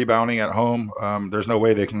Houston rebounding at home. There's no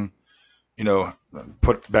way they can,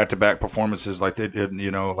 put back-to-back performances like they did,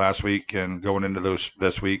 last week and going into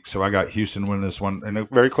this week. So I got Houston winning this one in a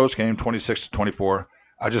very close game, 26-24.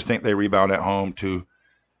 I just think they rebound at home to,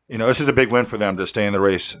 this is a big win for them to stay in the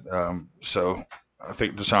race. So I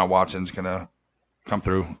think Deshaun Watson's going to come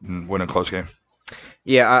through and win a close game.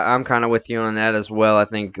 Yeah, I'm kind of with you on that as well. I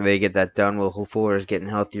think they get that done. Will Fuller is getting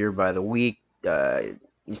healthier by the week. You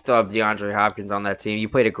still have DeAndre Hopkins on that team. You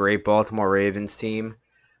played a great Baltimore Ravens team.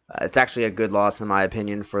 It's actually a good loss, in my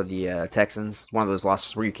opinion, for the Texans. One of those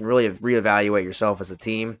losses where you can really reevaluate yourself as a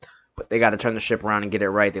team. But they got to turn the ship around and get it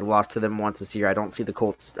right. They lost to them once this year. I don't see the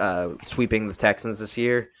Colts sweeping the Texans this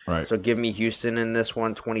year. Right. So give me Houston in this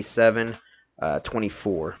one,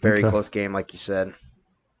 27-24. Very close game, like you said.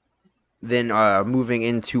 Then moving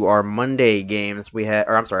into our Monday games,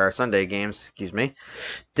 our Sunday games, excuse me.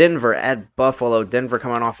 Denver at Buffalo. Denver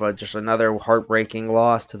coming off of just another heartbreaking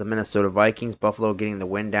loss to the Minnesota Vikings. Buffalo getting the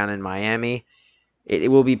win down in Miami.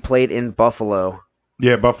 It will be played in Buffalo.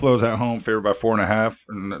 Yeah, Buffalo's at home, favored by 4.5.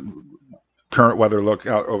 And the current weather look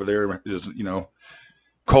out over there is,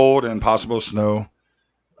 cold and possible snow.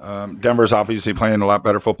 Denver's obviously playing a lot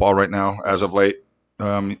better football right now as of late.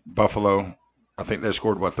 Buffalo, I think they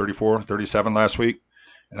scored, 34, 37 last week.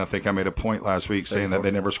 And I think I made a point last week saying that they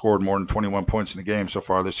never scored more than 21 points in the game so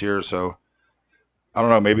far this year. So I don't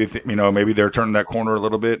know, maybe they're turning that corner a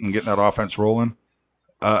little bit and getting that offense rolling.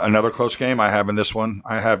 Another close game I have in this one.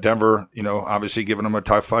 I have Denver, obviously giving them a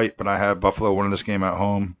tough fight, but I have Buffalo winning this game at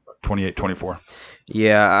home, 28-24.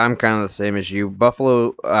 Yeah, I'm kind of the same as you.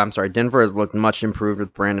 Denver has looked much improved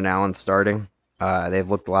with Brandon Allen starting. They've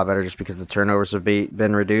looked a lot better just because the turnovers have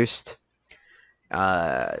been reduced.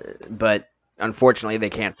 But unfortunately they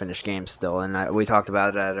can't finish games still, and we talked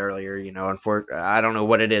about that earlier. I don't know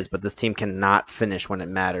what it is, but this team cannot finish when it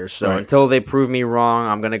matters. So Right. until they prove me wrong,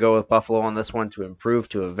 I'm going to go with Buffalo on this one to improve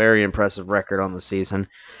to a very impressive record on the season.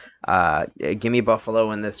 Give me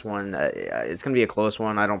Buffalo in this one. It's going to be a close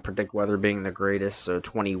one. I don't predict weather being the greatest, so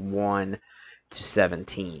 21-17.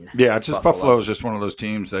 Yeah, it's just Buffalo. Buffalo's just one of those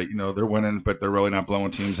teams that they're winning, but they're really not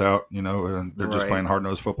blowing teams out. And they're just Right. playing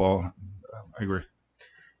hard-nosed football. I agree.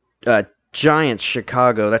 Giants,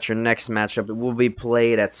 Chicago. That's your next matchup. It will be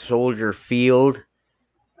played at Soldier Field.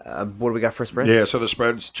 What do we got for spread? Yeah, so the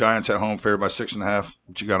spread's Giants at home, favored by 6.5.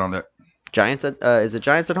 What you got on that? Giants at is it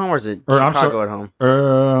Giants at home or is it Or, I'm Chicago sorry. at home?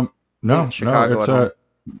 No, Chicago it's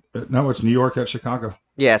at no, it's New York at Chicago.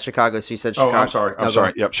 Yeah, Chicago. So you said Chicago. Oh, I'm sorry. No, go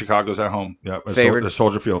ahead. Yep, Chicago's at home. Yep, Favored. the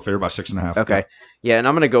Soldier Field, favored by 6.5. Okay. Yeah, and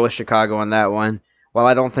I'm gonna go with Chicago on that one. While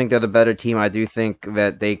I don't think they're the better team, I do think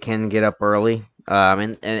that they can get up early.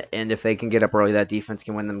 And if they can get up early, that defense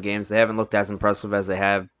can win them games. They haven't looked as impressive as they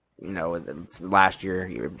have, last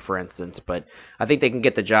year, for instance. But I think they can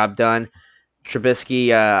get the job done.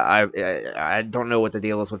 Trubisky, I don't know what the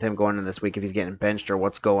deal is with him going in this week, if he's getting benched or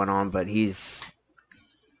what's going on, but he's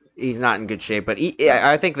not in good shape. But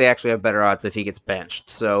I think they actually have better odds if he gets benched.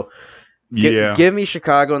 So give me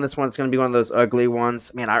Chicago in this one. It's going to be one of those ugly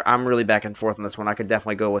ones. Man, I'm really back and forth on this one. I could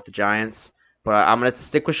definitely go with the Giants, but I'm going to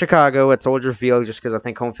stick with Chicago at Soldier Field just because I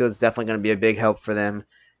think home field is definitely going to be a big help for them.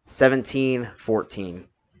 17-14.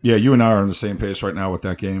 Yeah, you and I are on the same pace right now with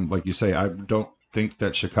that game. Like you say, I don't think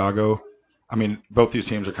that Chicago. I mean, both these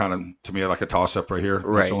teams are kind of, to me, like a toss-up right here.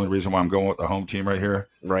 Right. That's the only reason why I'm going with the home team right here.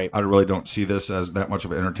 Right. I really don't see this as that much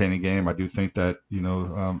of an entertaining game. I do think that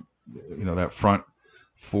that front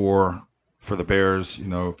four for the Bears,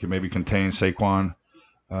 can maybe contain Saquon.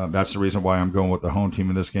 That's the reason why I'm going with the home team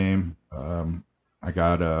in this game. I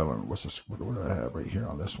got what's this? What do I have right here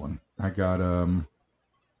on this one? I got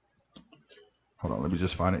hold on, let me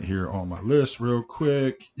just find it here on my list real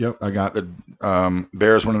quick. Yep, I got the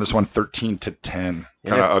Bears winning this one 13-10. Kind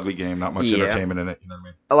of ugly game, not much entertainment in it. You know what I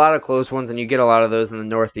mean? A lot of close ones, and you get a lot of those in the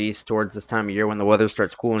Northeast towards this time of year when the weather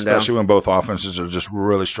starts cooling down. Especially when both offenses are just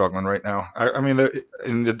really struggling right now. I don't know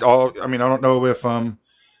if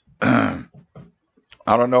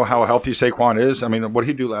I don't know how healthy Saquon is. I mean, what did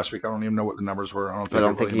he do last week? I don't even know what the numbers were. I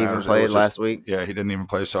don't think he even played last week. Yeah, he didn't even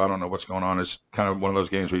play, so I don't know what's going on. It's kind of one of those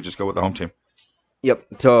games where you just go with the home team. Yep.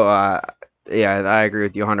 So, yeah, I agree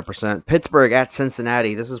with you 100%. Pittsburgh at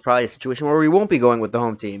Cincinnati. This is probably a situation where we won't be going with the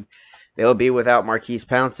home team. They'll be without Marquise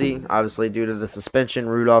Pouncey, obviously due to the suspension.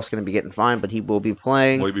 Rudolph's going to be getting fined, but he will be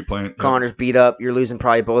playing. Will he be playing? Connor's beat up. You're losing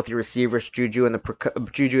probably both your receivers, Juju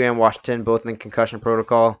and Washington, both in concussion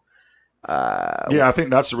protocol. Yeah, I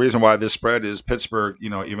think that's the reason why this spread is Pittsburgh.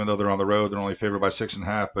 Even though they're on the road, they're only favored by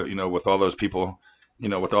 6.5. But with all those people,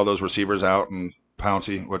 with all those receivers out and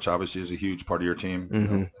Pouncey, which obviously is a huge part of your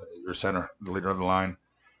team, your center, the leader of the line,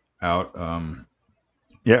 out.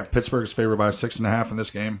 Yeah, Pittsburgh's favored by 6.5 in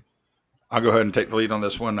this game. I'll go ahead and take the lead on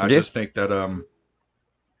this one. I just think that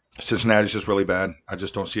Cincinnati's just really bad. I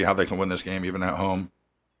just don't see how they can win this game, even at home.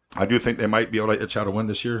 I do think they might be able to itch out a win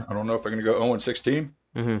this year. I don't know if they're going to go 0-16.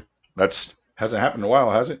 Mm-hmm. That's hasn't happened in a while,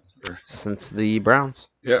 has it? Since the Browns.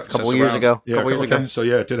 Yeah, a couple years ago. Yeah, couple years ago. So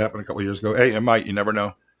yeah, it did happen a couple years ago. Hey, it might. You never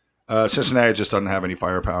know. Cincinnati just doesn't have any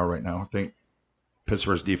firepower right now. I think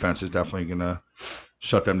Pittsburgh's defense is definitely going to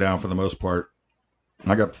shut them down for the most part.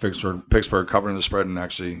 I got Pittsburgh covering the spread and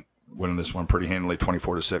actually winning this one pretty handily,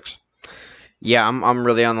 24-6. Yeah, I'm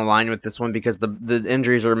really on the line with this one because the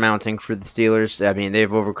injuries are mounting for the Steelers. I mean,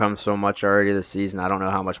 they've overcome so much already this season. I don't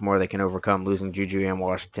know how much more they can overcome, losing Juju and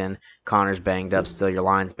Washington. Connor's banged up still. Your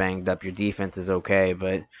line's banged up. Your defense is okay,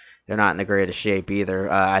 but they're not in the greatest shape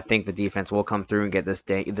either. I think the defense will come through and get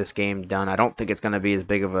this game done. I don't think it's going to be as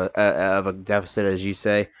big of a deficit as you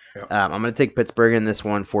say. Yeah. I'm going to take Pittsburgh in this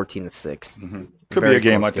one, 14-6. Mm-hmm. Could be a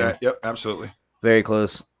game like that. Yep, absolutely. Very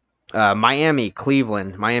close. Miami,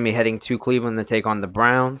 Cleveland. Miami heading to Cleveland to take on the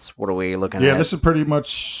Browns. What are we looking at? Yeah, this is pretty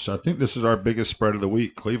much, I think this is our biggest spread of the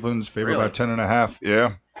week. Cleveland's favored by 10.5.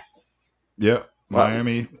 Yeah. Yeah.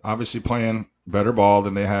 Miami obviously playing better ball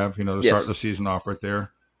than they have, to start the season off right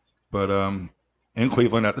there. But in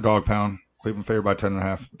Cleveland at the Dog Pound, Cleveland favored by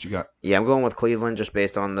 10.5. What you got? Yeah, I'm going with Cleveland just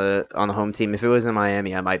based on the home team. If it was in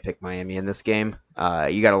Miami, I might pick Miami in this game.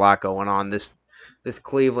 You got a lot going on. This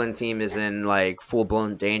Cleveland team is in like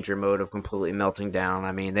full-blown danger mode of completely melting down.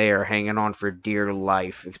 I mean, they are hanging on for dear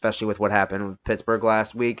life, especially with what happened with Pittsburgh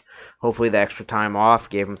last week. Hopefully, the extra time off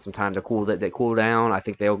gave them some time to cool down. I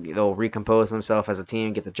think they'll recompose themselves as a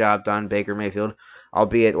team, get the job done. Baker Mayfield,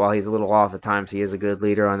 albeit while he's a little off at times, he is a good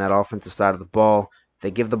leader on that offensive side of the ball.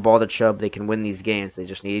 they give the ball to Chubb, they can win these games. They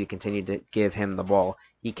just need to continue to give him the ball.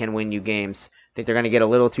 He can win you games. I think they're going to get a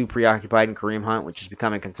little too preoccupied in Kareem Hunt, which is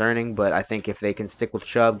becoming concerning. But I think if they can stick with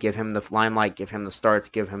Chubb, give him the limelight, give him the starts,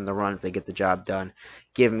 give him the runs, they get the job done.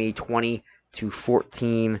 Give me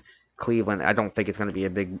 20-14 Cleveland. I don't think it's going to be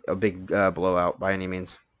a big blowout by any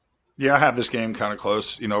means. Yeah, I have this game kind of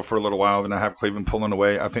close, for a little while. Then I have Cleveland pulling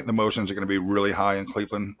away. I think the emotions are going to be really high in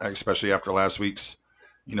Cleveland, especially after last week's,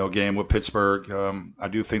 game with Pittsburgh. I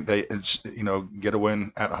do think they, get a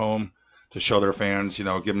win at home to show their fans,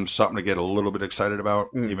 give them something to get a little bit excited about,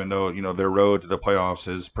 even though, their road to the playoffs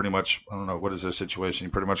is pretty much, I don't know, what is their situation?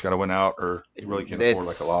 You pretty much got to win out or you really can't afford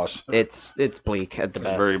like a loss. It's bleak at the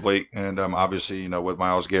best. It's very bleak. And obviously, with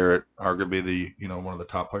Myles Garrett, arguably the, one of the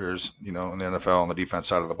top players, in the NFL on the defense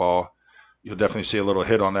side of the ball, you'll definitely see a little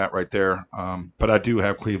hit on that right there. But I do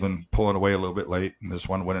have Cleveland pulling away a little bit late and this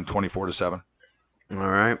one winning 24-7. All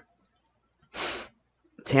right.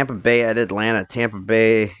 Tampa Bay at Atlanta. Tampa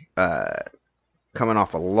Bay coming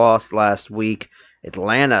off a loss last week.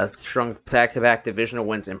 Atlanta strung back-to-back divisional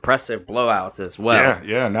wins, impressive blowouts as well.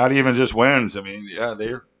 Yeah, not even just wins. I mean,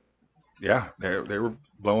 they were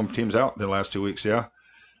blowing teams out the last 2 weeks. Yeah,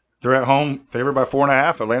 they're at home, favored by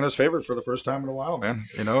 4.5. Atlanta's favored for the first time in a while, man.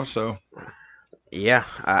 So. Yeah,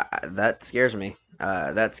 that scares me.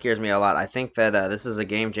 That scares me a lot. I think that this is a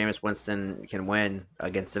game Jameis Winston can win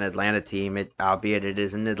against an Atlanta team, albeit it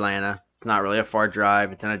is in Atlanta. It's not really a far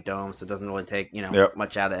drive. It's in a dome, so it doesn't really take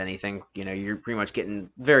much out of anything. You're pretty much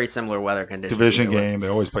getting very similar weather conditions. Division game. They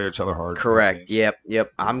always play each other hard. Correct. Yep.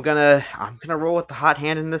 I'm gonna roll with the hot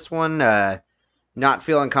hand in this one. Not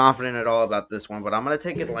feeling confident at all about this one, but I'm gonna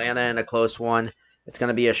take Atlanta in a close one. It's going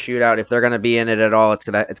to be a shootout. If they're going to be in it at all, it's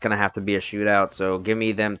gonna have to be a shootout. So give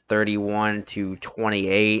me them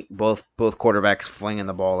 31-28. Both quarterbacks flinging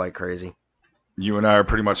the ball like crazy. You and I are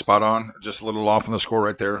pretty much spot on. Just a little off on the score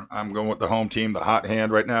right there. I'm going with the home team, the hot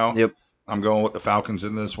hand right now. Yep. I'm going with the Falcons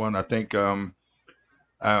in this one. I think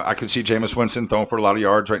I can see Jameis Winston throwing for a lot of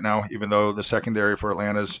yards right now, even though the secondary for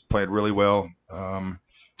Atlanta's played really well.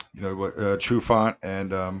 Trufant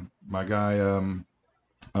and my guy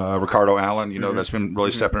Ricardo Allen, that's been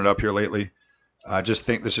really stepping it up here lately. I just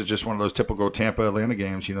think this is just one of those typical Tampa Atlanta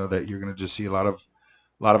games, that you're going to just see a lot of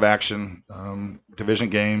action, division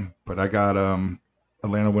game. But I got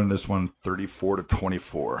Atlanta winning this one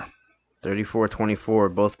 34-24.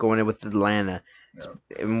 34-24, both going in with Atlanta. Yeah.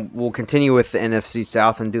 And we'll continue with the NFC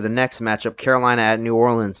South and do the next matchup, Carolina at New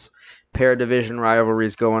Orleans. Pair of division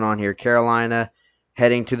rivalries going on here. Carolina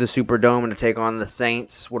heading to the Superdome to take on the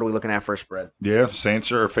Saints. What are we looking at for a spread? Yeah,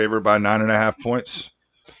 Saints are favored by 9.5 points.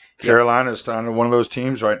 Carolina's on one of those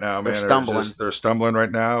teams right now, man. They're stumbling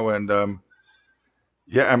right now. And,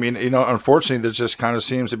 unfortunately, this just kind of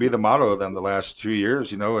seems to be the motto of them the last 2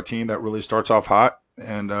 years. A team that really starts off hot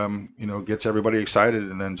and, gets everybody excited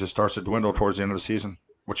and then just starts to dwindle towards the end of the season.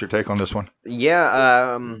 What's your take on this one?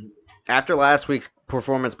 Yeah, after last week's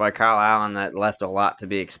performance by Kyle Allen, that left a lot to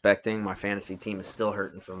be expecting. My fantasy team is still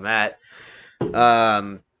hurting from that.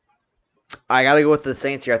 I got to go with the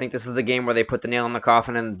Saints here. I think this is the game where they put the nail in the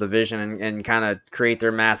coffin in the division and kind of create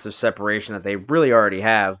their massive separation that they really already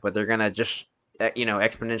have, but they're going to just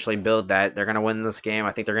exponentially build that. They're going to win this game.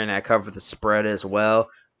 I think they're going to cover the spread as well.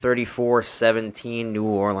 34-17 New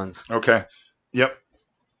Orleans. Okay. Yep.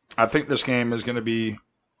 I think this game is going to be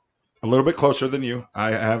a little bit closer than you.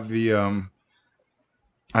 I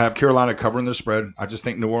have Carolina covering the spread. I just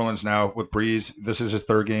think New Orleans now with Breeze, this is his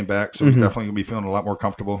third game back, so he's definitely going to be feeling a lot more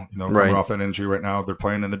comfortable. Coming off that injury right now. They're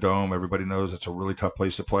playing in the Dome. Everybody knows it's a really tough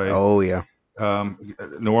place to play. Oh, yeah.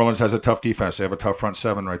 New Orleans has a tough defense. They have a tough front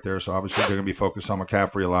seven right there, so obviously they're going to be focused on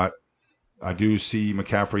McCaffrey a lot. I do see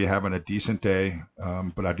McCaffrey having a decent day,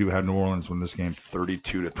 but I do have New Orleans win this game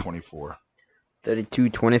 32-24.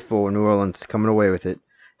 32-24, New Orleans coming away with it.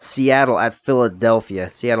 Seattle at Philadelphia.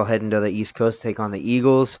 Seattle heading to the East Coast to take on the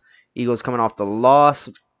Eagles. Eagles coming off the loss.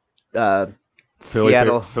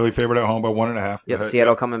 Seattle. Philly favored at home by 1.5. Yep,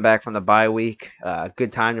 Seattle coming back from the bye week.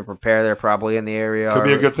 Good time to prepare. They're probably in the area. Could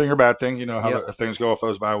be a good thing or bad thing. How things go with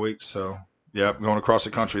those bye weeks. So, going across the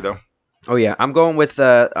country though. Oh yeah, I'm going with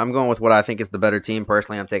what I think is the better team.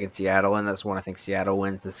 Personally, I'm taking Seattle in this one. I think Seattle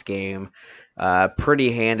wins this game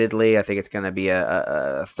pretty handedly. I think it's going to be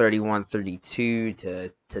a 31-32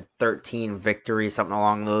 to 13 victory, something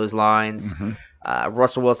along those lines.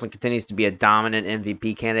 Russell Wilson continues to be a dominant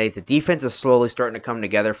MVP candidate. The defense is slowly starting to come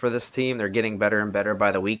together for this team. They're getting better and better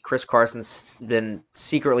by the week. Chris Carson's been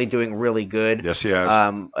secretly doing really good. Yes, he has.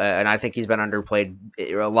 And I think he's been underplayed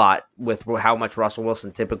a lot with how much Russell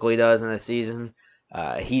Wilson typically does in the season.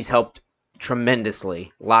 He's helped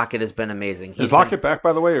tremendously. Lockett has been amazing. Is Lockett back,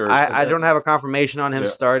 by the way? Or I don't have a confirmation on him Yeah.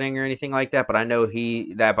 starting or anything like that, but I know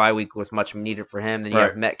that bye week was much needed for him. Then you Right.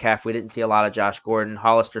 have Metcalf. We didn't see a lot of Josh Gordon.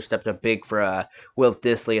 Hollister stepped up big for Will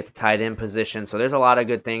Dissly at the tight end position. So there's a lot of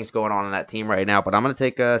good things going on in that team right now. But I'm going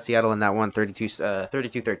to take Seattle in that one,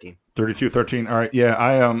 32-13. 32-13. All right. Yeah,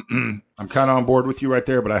 I'm kind of on board with you right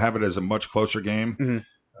there, but I have it as a much closer game. Mm-hmm.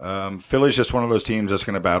 Philly's just one of those teams that's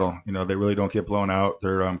going to battle. They really don't get blown out.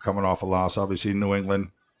 They're coming off a loss, obviously, New England.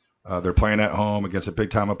 They're playing at home against a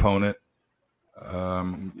big-time opponent.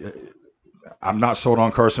 I'm not sold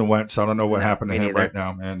on Carson Wentz. I don't know what happened to him right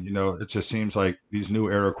now, man. It just seems like these new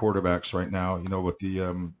era quarterbacks right now, with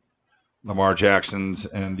the Lamar Jacksons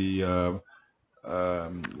and the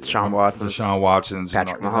Deshaun Watsons,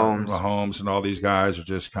 Patrick Mahomes, and all these guys are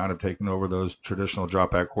just kind of taking over those traditional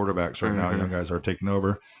drop-back quarterbacks right now. Young guys are taking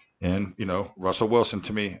over. And, Russell Wilson,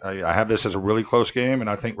 to me, I have this as a really close game, and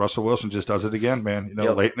I think Russell Wilson just does it again, man.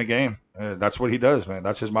 Late in the game. That's what he does, man.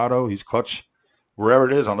 That's his motto. He's clutch wherever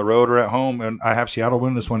it is, on the road or at home. And I have Seattle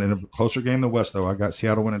win this one in a closer game than West, though. I got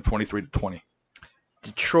Seattle winning 23-20.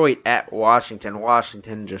 Detroit at Washington.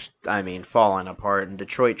 Washington just, falling apart. And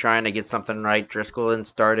Detroit trying to get something right. Driscoll in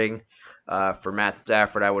starting for Matt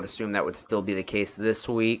Stafford. I would assume that would still be the case this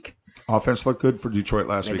week. Offense looked good for Detroit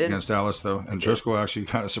last week against Dallas, though. And Driscoll actually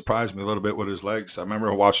kind of surprised me a little bit with his legs. I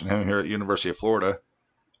remember watching him here at University of Florida.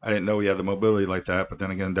 I didn't know he had the mobility like that. But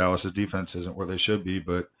then again, Dallas's defense isn't where they should be.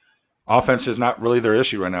 But offense is not really their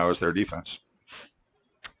issue right now. It's their defense.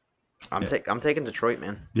 I'm taking Detroit,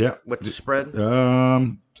 man. Yeah. What's the spread?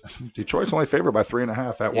 Detroit's only favored by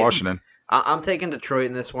 3.5 at Washington. I'm taking Detroit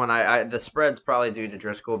in this one. The spread's probably due to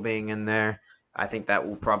Driscoll being in there. I think that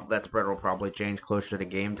spread will probably change closer to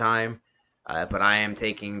game time. But I am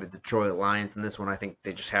taking the Detroit Lions in this one. I think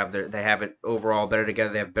they just have it overall better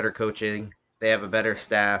together. They have better coaching. They have a better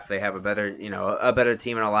staff. They have a better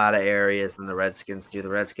team in a lot of areas than the Redskins do. The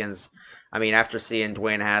Redskins, after seeing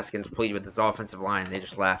Dwayne Haskins plead with his offensive line, they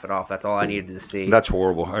just laugh it off. That's all I needed to see. That's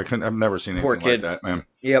horrible. I've never seen anything like that, man.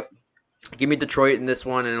 Yep. Give me Detroit in this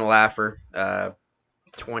one and a laugher.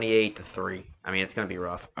 28-3. It's going to be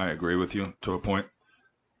rough. I agree with you to a point.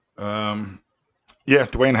 Yeah,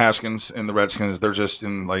 Dwayne Haskins and the Redskins, they're just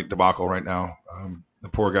in debacle right now. The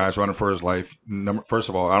poor guy's running for his life. First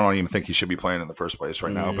of all, I don't even think he should be playing in the first place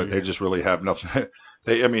right now, but they just really have nothing.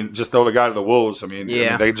 Just throw the guy to the Wolves.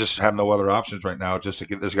 They just have no other options right now just to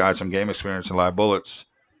get this guy some game experience and live bullets.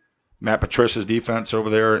 Matt Patricia's defense over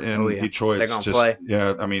there in Detroit. They're going to play.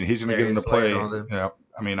 Yeah, he's going to get him to play. Yeah,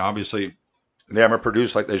 obviously they haven't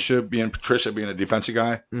produced like they should, being Patricia being a defensive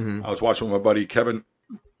guy. Mm-hmm. I was watching with my buddy Kevin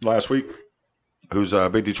last week, who's a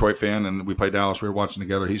big Detroit fan, and we played Dallas. We were watching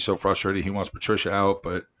together. He's so frustrated. He wants Patricia out,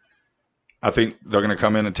 but I think they're going to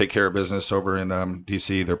come in and take care of business over in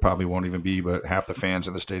D.C. There probably won't even be but half the fans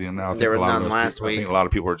in the stadium now. There were none last week. I think a lot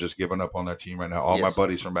of people are just giving up on that team right now. All my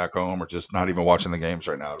buddies from back home are just not even watching the games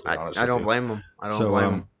right now, to be honest. I don't blame them. I don't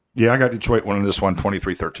blame them. Yeah, I got Detroit winning this one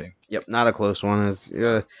 23-13. Yep, not a close one. It's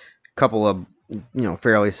a couple of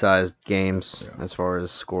fairly sized games as far as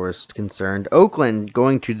scores concerned. Oakland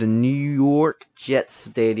going to the New York Jets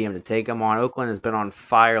Stadium to take them on. Oakland has been on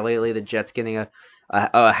fire lately. The Jets getting a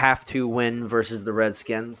 0.5-2 win versus the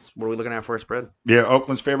Redskins. What are we looking at for a spread? Yeah,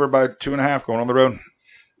 Oakland's favored by 2.5 going on the road.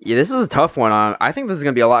 Yeah, this is a tough one. I think this is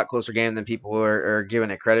going to be a lot closer game than people are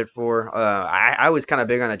giving it credit for. I was kind of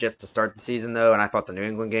big on the Jets to start the season, though, and I thought the New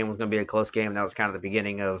England game was going to be a close game. That was kind of the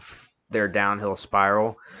beginning of their downhill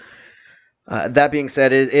spiral. That being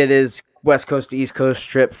said, it is West Coast to East Coast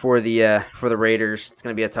trip for the Raiders. It's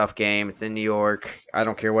going to be a tough game. It's in New York. I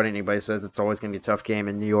don't care what anybody says. It's always going to be a tough game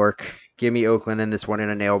in New York. Give me Oakland in this one in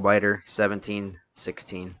a nail biter, 17-16.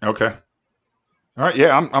 Okay. All right.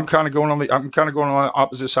 Yeah, I'm kind of going on the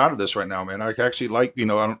opposite side of this right now, man. I actually like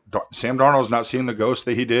Sam Darnold's not seeing the ghost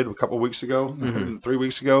that he did a couple weeks ago, 3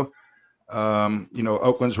 weeks ago.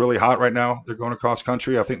 Oakland's really hot right now. They're going across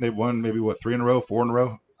country. I think they've won maybe 3 in a row, 4 in a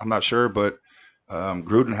row. I'm not sure, but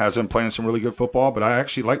Gruden has them playing some really good football. But I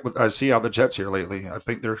actually like what I see out of the Jets here lately. I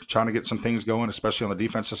think they're trying to get some things going, especially on the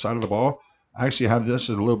defensive side of the ball. I actually have this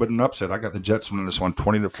as a little bit of an upset. I got the Jets winning this one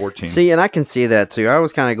 20-14. See, and I can see that too. I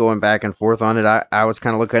was kind of going back and forth on it. I was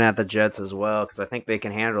kind of looking at the Jets as well because I think they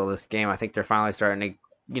can handle this game. I think they're finally starting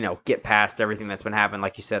to, get past everything that's been happening,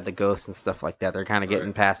 like you said, the ghosts and stuff like that. They're kind of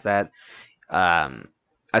getting past that.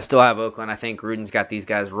 I still have Oakland. I think Gruden's got these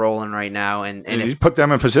guys rolling right now, and you put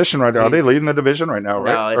them in position right there. Are they leading the division right now?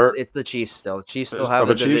 Right? No, it's the Chiefs still. The Chiefs still have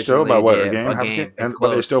the division Chiefs still lead. by what a game?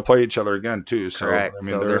 But they still play each other again too. So correct.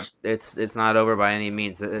 It's not over by any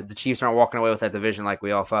means. The Chiefs aren't walking away with that division like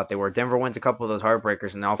we all thought they were. Denver wins a couple of those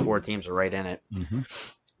heartbreakers, and all 4 teams are right in it.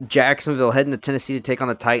 Mm-hmm. Jacksonville heading to Tennessee to take on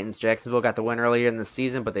the Titans. Jacksonville got the win earlier in the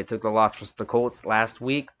season, but they took the loss to the Colts last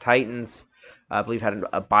week. Titans, I believe, had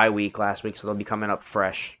a bye week last week, so they'll be coming up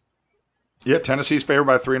fresh. Yeah, Tennessee's favored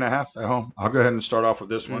by 3.5 at home. I'll go ahead and start off with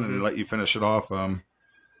this one and let you finish it off.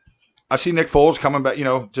 I see Nick Foles coming back.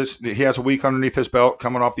 Just he has a week underneath his belt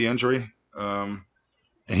coming off the injury.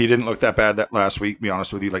 And he didn't look that bad that last week. To be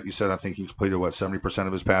honest with you, like you said, I think he completed 70%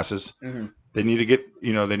 of his passes. Mm-hmm. They need to get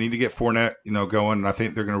Fournette going, and I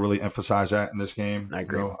think they're going to really emphasize that in this game. I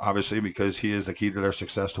agree. Obviously because he is the key to their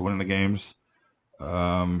success to winning the games.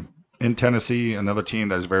 In Tennessee, another team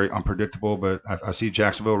that is very unpredictable, but I see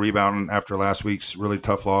Jacksonville rebounding after last week's really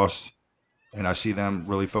tough loss, and I see them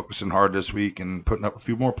really focusing hard this week and putting up a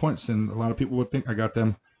few more points than a lot of people would think. I got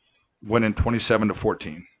them winning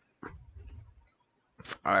 27-14.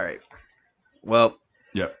 All right. Well.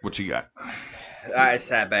 Yeah, what you got? I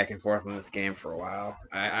sat back and forth on this game for a while.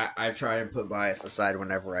 I try to put bias aside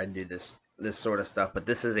whenever I do this sort of stuff, but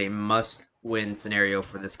this is a must-win scenario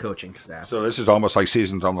for this coaching staff. So this is almost like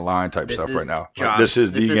seasons on the line type stuff right now. This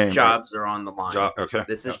is the game. Jobs are on the line. Okay.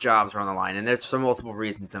 This is jobs are on the line, and there's some multiple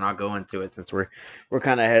reasons, and I'll go into it since we're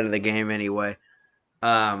kind of ahead of the game anyway.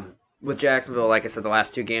 With Jacksonville, like I said, the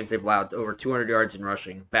last 2 games they've allowed over 200 yards in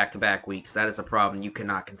rushing back-to-back weeks. That is a problem you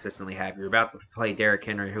cannot consistently have. You're about to play Derrick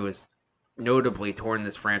Henry, who has notably torn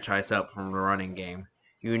this franchise up from the running game.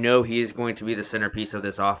 You know he is going to be the centerpiece of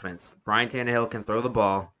this offense. Brian Tannehill can throw the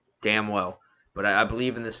ball damn well, but I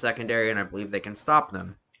believe in the secondary, and I believe they can stop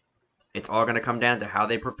them. It's all going to come down to how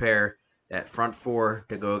they prepare that front 4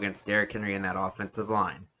 to go against Derrick Henry in that offensive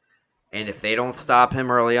line. And if they don't stop him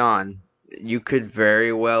early on, you could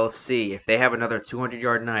very well see, if they have another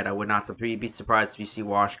 200-yard night, I would not be surprised if you see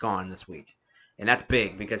Wash gone this week. And that's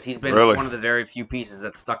big because he's been one of the very few pieces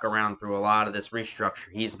that stuck around through a lot of this restructure.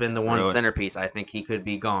 He's been the one centerpiece. I think he could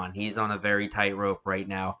be gone. He's on a very tight rope right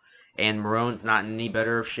now. And Marone's not in any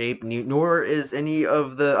better of shape, nor is any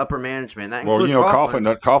of the upper management. That includes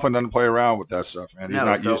Coughlin doesn't play around with that stuff, man. He's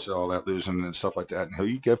not used to all that losing and stuff like that. And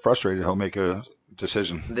he'll get frustrated. He'll make a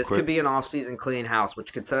decision. This could be an off-season clean house,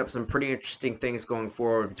 which could set up some pretty interesting things going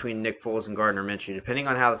forward between Nick Foles and Gardner Minshew, depending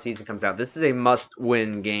on how the season comes out. This is a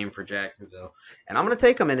must-win game for Jacksonville, and I'm going to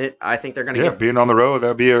take them in it. I think they're going to being on the road,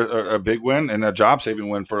 that'll be a big win and a job-saving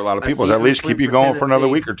win for a lot of people. At least keep you going for another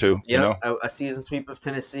week or two. A season sweep of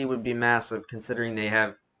Tennessee would be massive, considering they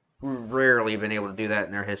have rarely been able to do that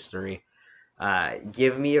in their history.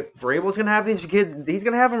 Vrabel's going to have these kids. He's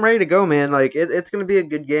going to have them ready to go, man. Like it's going to be a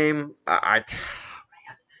good game. I'm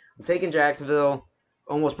taking Jacksonville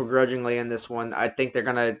almost begrudgingly in this one. I think they're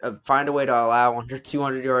going to find a way to allow under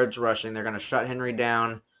 200 yards rushing. They're going to shut Henry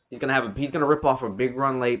down. He's going to rip off a big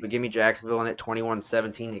run late, but give me Jacksonville in it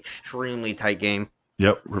 21-17. Extremely tight game.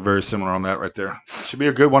 Yep, we're very similar on that right there. Should be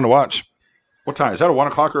a good one to watch. What time? Is that a 1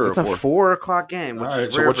 o'clock or a 4? It's a 4 o'clock game, which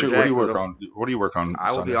is rare for Jacksonville. What do you work on? What do you work on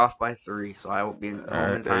I will be off by 3, so I will be home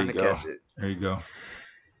in time to catch it. There you go.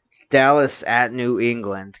 Dallas at New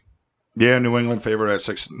England. Yeah, New England favored by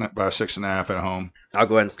 6.5 at home. I'll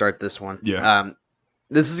go ahead and start this one. Yeah.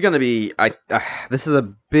 This is going to be this is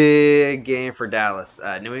a big game for Dallas.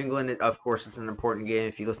 New England, of course, it's an important game.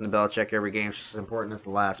 If you listen to Belichick, every game is just as important as the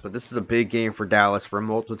last. But this is a big game for Dallas for a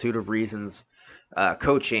multitude of reasons.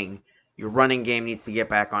 Coaching, your running game needs to get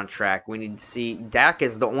back on track. We need to see Dak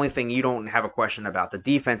is the only thing you don't have a question about. The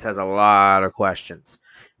defense has a lot of questions.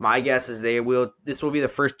 My guess is this will be the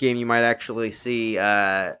first game you might actually see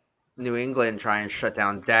New England try and shut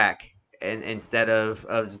down Dak. And instead of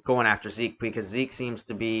going after Zeke, because Zeke seems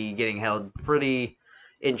to be getting held pretty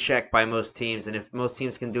in check by most teams. And if most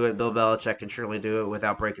teams can do it, Bill Belichick can surely do it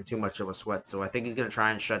without breaking too much of a sweat. So I think he's going to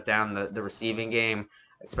try and shut down the receiving game,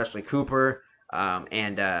 especially Cooper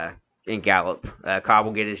and Gallup. Cobb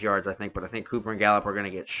will get his yards, I think, but I think Cooper and Gallup are going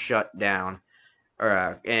to get shut down.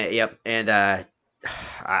 Dallas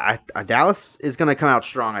is going to come out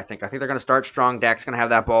strong, I think. I think they're going to start strong. Dak's going to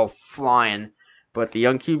have that ball flying. But the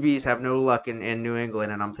young QBs have no luck in New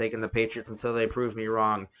England, and I'm taking the Patriots until they prove me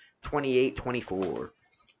wrong. 28-24.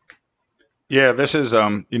 Yeah, this is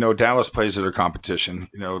Dallas plays to their competition.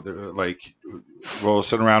 We'll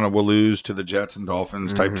sit around and we'll lose to the Jets and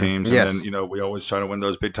Dolphins type teams, and then we always try to win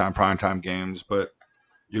those big time primetime games. But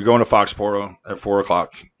you're going to Foxborough at 4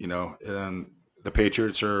 o'clock, and the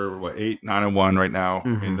Patriots are 8-9-1 right now. I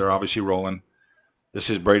mean, they're obviously rolling. This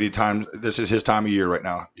is Brady time. This is his time of year right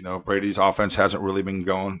now. Brady's offense hasn't really been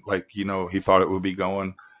going like, he thought it would be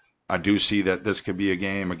going. I do see that this could be a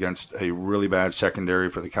game against a really bad secondary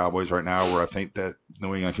for the Cowboys right now, where I think that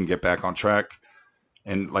New England can get back on track.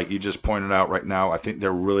 And like you just pointed out right now, I think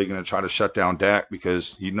they're really going to try to shut down Dak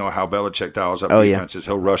because you know how Belichick dials up Oh yeah, defenses.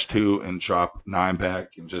 He'll rush 2 and drop 9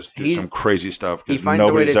 back and just do he some crazy stuff he because finds a way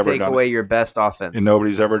nobody's to ever take done it. away your best And offense.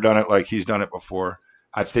 nobody's ever done it like he's done it before.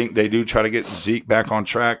 I think they do try to get Zeke back on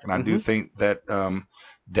track, and I do Hmm. think that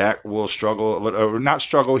Dak will struggle a little, or not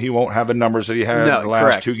struggle. He won't have the numbers that he had No, the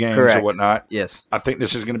last 2 correct, games or correct. whatnot. Yes. I think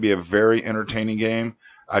this is going to be a very entertaining game.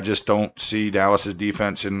 I just don't see Dallas's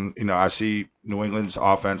defense, and I see New England's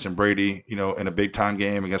offense and Brady, in a big time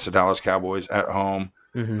game against the Dallas Cowboys at home.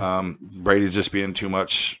 Hmm. Brady's just being too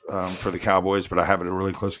much for the Cowboys, but I have it a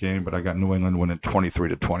really close game. But I got New England winning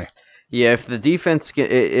 23-20. Yeah, if the defense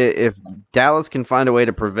if Dallas can find a way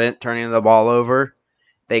to prevent turning the ball over,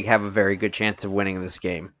 they have a very good chance of winning this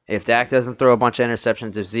game. If Dak doesn't throw a bunch of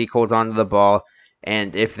interceptions, if Zeke holds on to the ball,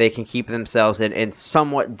 and if they can keep themselves in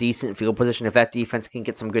somewhat decent field position, if that defense can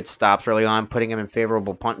get some good stops early on, putting them in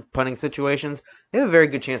favorable punting situations, they have a very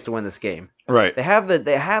good chance to win this game. Right. They have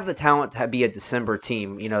the talent to be a December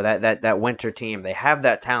team, that winter team. They have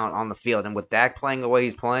that talent on the field, and with Dak playing the way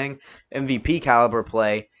he's playing, MVP caliber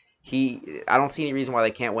play, I don't see any reason why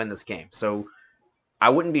they can't win this game. So I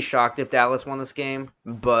wouldn't be shocked if Dallas won this game,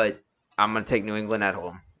 but I'm going to take New England at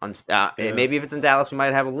home. Yeah. Maybe if it's in Dallas, we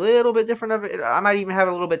might have a little bit different of it. I might even have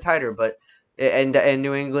it a little bit tighter, but in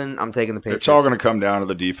New England, I'm taking the Patriots. It's all going to come down to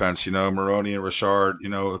the defense, Maroney and Richard,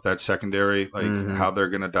 with that secondary, like how they're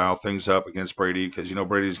going to dial things up against Brady, because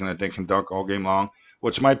Brady's going to dink and dunk all game long,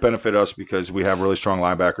 which might benefit us because we have really strong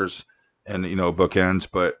linebackers and bookends.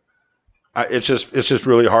 But it's just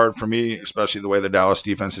really hard for me, especially the way the Dallas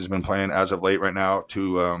defense has been playing as of late right now,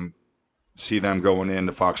 to see them going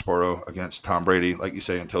into Foxborough against Tom Brady, like you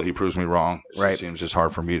say, until he proves me wrong. Right. It seems just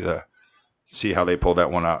hard for me to see how they pull that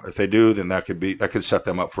one out. If they do, then that could set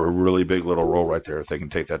them up for a really big little roll right there if they can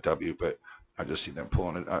take that W. But I just see them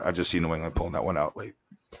pulling it. I just see New England pulling that one out late.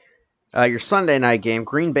 Your Sunday night game,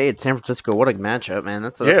 Green Bay at San Francisco. What a matchup, man!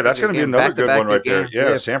 That's going to be another good one right there. games.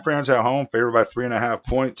 Yeah, San Fran's at home, favored by 3.5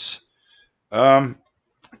 points.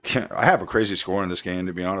 I have a crazy score in this game,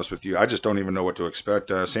 to be honest with you. I just don't even know what to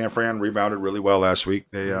expect. San Fran rebounded really well last week.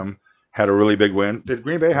 They had a really big win. Did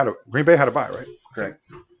Green Bay had a bye, right? Correct.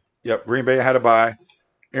 Yep, Green Bay had a bye.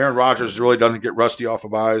 Aaron Rodgers really doesn't get rusty off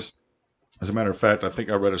of byes. As a matter of fact, I think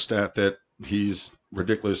I read a stat that he's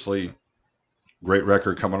ridiculously great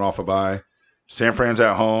record coming off a bye. San Fran's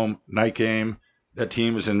at home, night game. That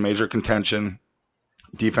team is in major contention.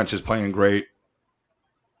 Defense is playing great.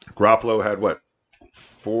 Garoppolo had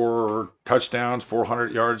 4 touchdowns,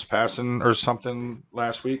 400 yards passing or something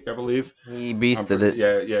last week, I believe. He beasted it.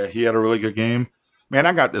 Yeah, he had a really good game. Man,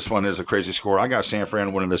 I got this one as a crazy score. I got San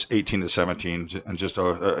Fran winning this 18-17 and just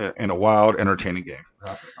in a wild, entertaining game.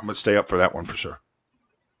 I'm going to stay up for that one for sure.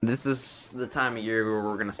 This is the time of year where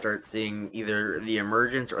we're going to start seeing either the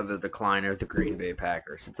emergence or the decline of the Green Bay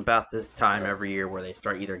Packers. It's about this time every year where they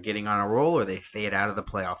start either getting on a roll or they fade out of the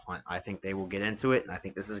playoff hunt. I think they will get into it, and I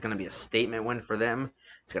think this is going to be a statement win for them.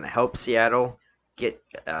 It's going to help Seattle get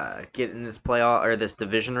in this playoff or this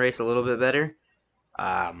division race a little bit better.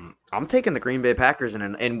 I'm taking the Green Bay Packers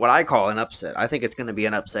in what I call an upset. I think it's going to be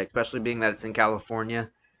an upset, especially being that it's in California.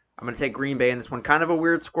 I'm going to take Green Bay in this one. Kind of a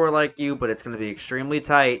weird score like you, but it's going to be extremely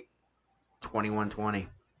tight. 21-20.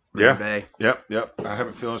 Green Bay. Yep. I have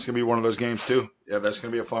a feeling it's going to be one of those games, too. Yeah, that's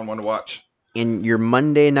going to be a fun one to watch. In your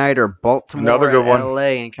Monday night or Baltimore, another good one. LA,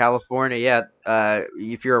 in California,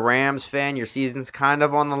 if you're a Rams fan, your season's kind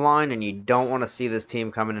of on the line, and you don't want to see this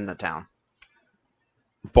team coming into town.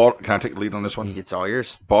 Can I take the lead on this one? It's all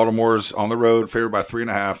yours. Baltimore's on the road, favored by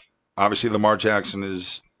 3.5. Obviously, Lamar Jackson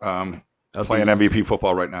is playing MVP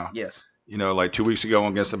football right now. Yes. 2 weeks ago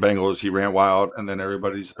against the Bengals, he ran wild, and then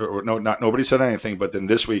nobody said anything. But then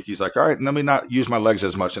this week, he's like, all right, let me not use my legs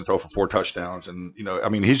as much and throw for 4 touchdowns. And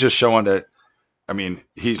he's just showing that.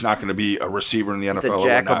 He's not going to be a receiver in the NFL. It's a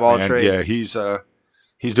jack of all trades. Yeah,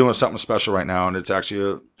 he's doing something special right now, and it's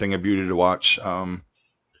actually a thing of beauty to watch.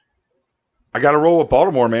 I got to roll with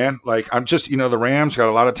Baltimore, man. I'm just, the Rams got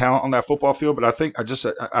a lot of talent on that football field, but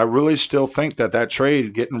I really still think that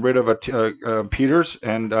trade, getting rid of Peters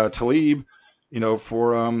and Talib,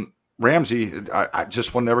 for Ramsey, I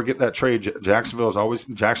just will never get that trade. Jacksonville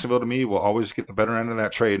to me will always get the better end of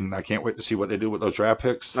that trade, and I can't wait to see what they do with those draft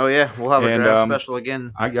picks. Oh yeah, we'll have a draft special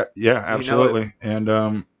again. Absolutely,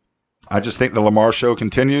 and I just think the Lamar show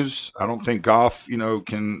continues. I don't think Goff,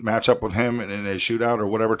 can match up with him in a shootout or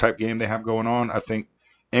whatever type game they have going on. I think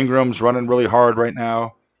Ingram's running really hard right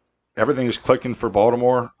now. Everything is clicking for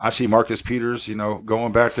Baltimore. I see Marcus Peters,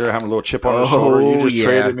 going back there, having a little chip on his shoulder. You just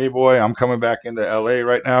traded me, boy. I'm coming back into LA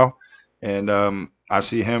right now. And I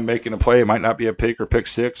see him making a play. It might not be a pick or pick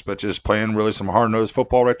six, but just playing really some hard-nosed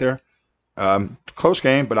football right there. Close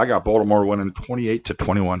game, but I got Baltimore winning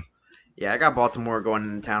 28-21. Yeah, I got Baltimore going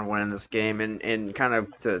into town winning this game, and kind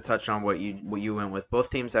of to touch on what you went with. Both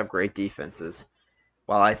teams have great defenses.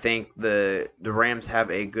 While I think the Rams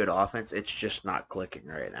have a good offense, it's just not clicking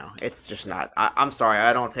right now. It's just not. I'm sorry.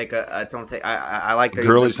 I like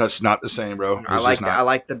Gurley's that's not the same, bro. I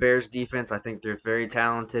like the Bears defense. I think they're very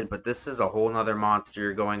talented, but this is a whole nother monster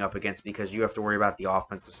you're going up against because you have to worry about the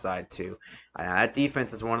offensive side too. That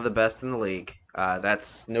defense is one of the best in the league.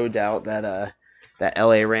 That's no doubt that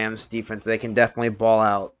LA Rams defense, they can definitely ball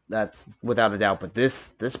out. That's without a doubt. But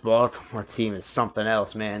this Baltimore team is something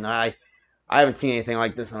else, man. I haven't seen anything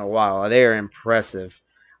like this in a while. They are impressive.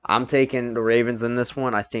 I'm taking the Ravens in this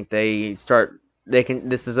one. I think this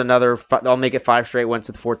is another, they'll make it 5 straight wins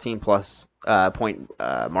with 14 plus point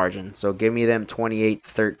margin. So give me them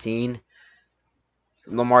 28-13.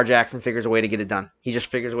 Lamar Jackson figures a way to get it done. He just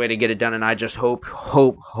figures a way to get it done, and I just hope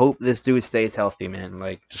this dude stays healthy, man.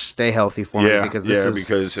 Like, just stay healthy for me.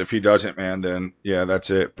 Because if he doesn't, man, then that's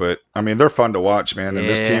it. But I mean, they're fun to watch, man. And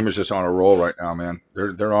this team is just on a roll right now, man.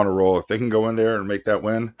 They're on a roll. If they can go in there and make that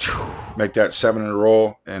win, make that 7 in a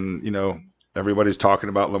row, and everybody's talking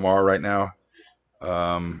about Lamar right now.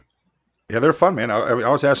 They're fun, man. I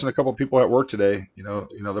was asking a couple of people at work today.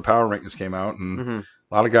 The power rankings came out, and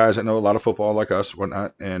a lot of guys that know a lot of football like us,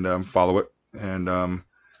 whatnot, and follow it. And a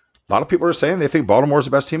lot of people are saying they think Baltimore's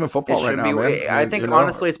the best team in football right now, man. I think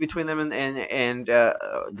honestly, it's between them and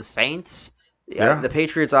the Saints. Yeah, the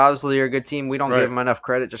Patriots obviously are a good team. We don't give them enough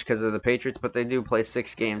credit just because of the Patriots, but they do play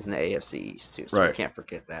 6 games in the AFC East too, so we can't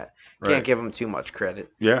forget that. Can't give them too much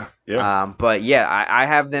credit. Yeah. But yeah, I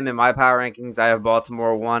have them in my power rankings. I have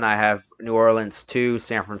Baltimore 1, I have New Orleans 2,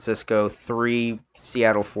 San Francisco 3,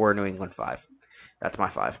 Seattle 4, New England 5. That's my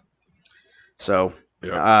 5. So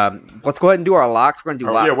let's go ahead and do our locks. We're going to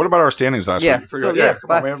do locks. Yeah, what about our standings last week?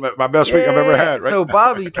 Come on, man. My best week I've ever had, right? So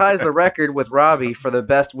Bobby ties the record with Robbie for the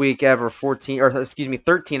best week ever,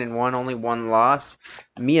 13-1, only 1 loss.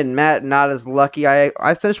 Me and Matt not as lucky.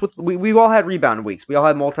 I finished with we all had rebound weeks. We all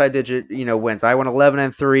had multi-digit, wins. I went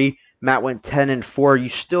 11-3. Matt went 10-4. You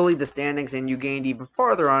still lead the standings, and you gained even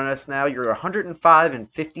farther on us now. You're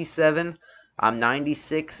 105-57. I'm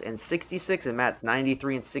 96-66, and Matt's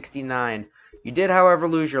 93-69. You did, however,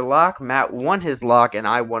 lose your lock. Matt won his lock, and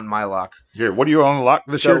I won my lock. Here, what are you on the lock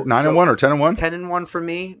this year? 9-1 or 10-1? 10-1 for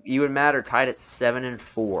me. You and Matt are tied at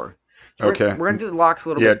 7-4. Okay. We're going to do the locks a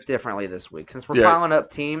little bit differently this week since we're piling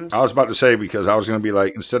up teams. I was about to say, because I was going to be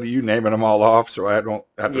like, instead of you naming them all off, so I don't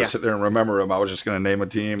have to sit there and remember them, I was just going to name a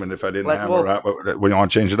team, and if I didn't have them, we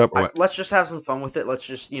want to change it up or what? Let's just have some fun with it. Let's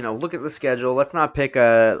just, look at the schedule. Let's not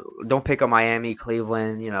don't pick a Miami,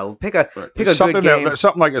 Cleveland, pick a something good game.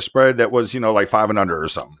 Something like a spread that was, like 5 and under or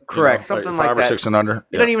something. Correct. Something like 5 that. or 6 and under.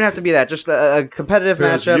 You don't even have to be that. Just a competitive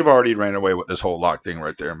matchup. You've already ran away with this whole lock thing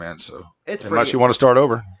right there, man. So unless you want to start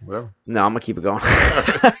over, whatever. No, I'm going to keep it going.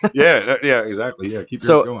 yeah, exactly. Yeah, keep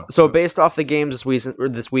yours going. So based off the games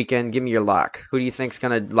this weekend, give me your lock. Who do you think's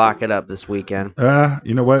going to lock it up this weekend?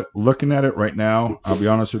 You know what? Looking at it right now, I'll be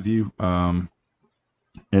honest with you, and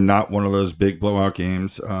not one of those big blowout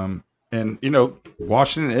games. And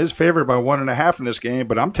Washington is favored by 1.5 in this game,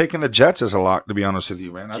 but I'm taking the Jets as a lock, to be honest with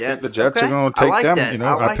you, man. I think the Jets are going to take them.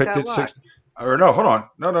 That. I picked it 6. Or no, hold on.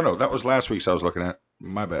 No. That was last week's I was looking at.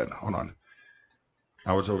 My bad. Hold on.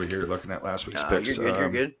 I was over here looking at last week's picks. You're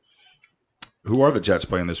good. Who are the Jets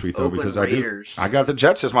playing this week, though? Oakland because Raiders. I got the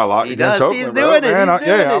Jets as my lock against Oakland. He's doing it.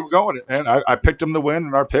 I'm going it. And I picked them to win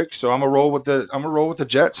in our picks, so I'm gonna roll with the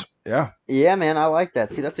Jets. Yeah. Yeah, man, I like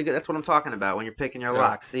that. See, that's what I'm talking about when you're picking your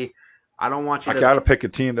locks. See, I don't want you I gotta pick a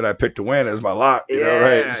team that I picked to win as my lock.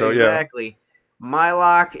 Right? So exactly. My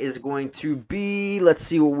lock is going to be. Let's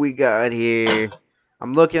see what we got here.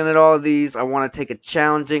 I'm looking at all of these. I want to take a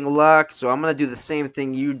challenging lock, so I'm going to do the same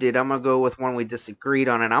thing you did. I'm going to go with one we disagreed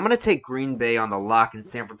on, and I'm going to take Green Bay on the lock in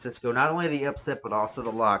San Francisco. Not only the upset, but also the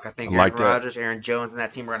lock. I think Aaron Rodgers, Aaron Jones, and that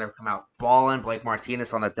team are going to come out balling. Blake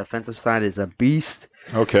Martinez on the defensive side is a beast.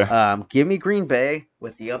 Okay. Give me Green Bay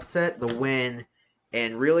with the upset, the win,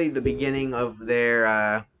 and really the beginning of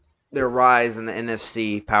their rise in the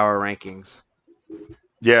NFC power rankings.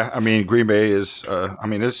 Yeah, I mean, Green Bay is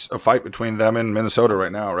it's a fight between them and Minnesota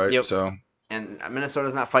right now, right? Yep. So. And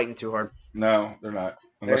Minnesota's not fighting too hard. No, they're not.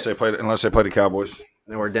 unless they play the Cowboys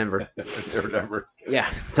or Denver. or Denver.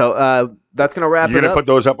 Yeah. So that's gonna wrap You're it gonna up. put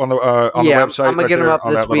those up on the Yeah, website I'm gonna right get them there up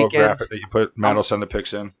on this that little weekend. graphic that you put. Matt will send the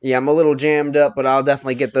pics in. Yeah, I'm a little jammed up, but I'll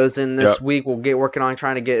definitely get those in this Yep. week. We'll get working on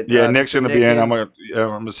trying to get. Yeah, Nick's Mr. gonna Nick be in. I'm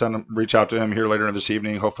gonna send him, reach out to him here later in this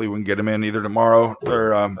evening. Hopefully we can get him in either tomorrow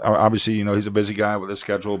or obviously he's a busy guy with his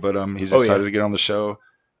schedule, but he's excited to get on the show.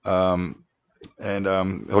 And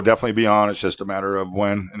he'll definitely be on. It's just a matter of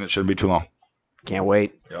when, and it shouldn't be too long. Can't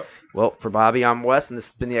wait. Yep. Well, for Bobby, I'm Wes, and this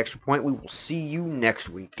has been The Extra Point. We will see you next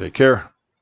week. Take care.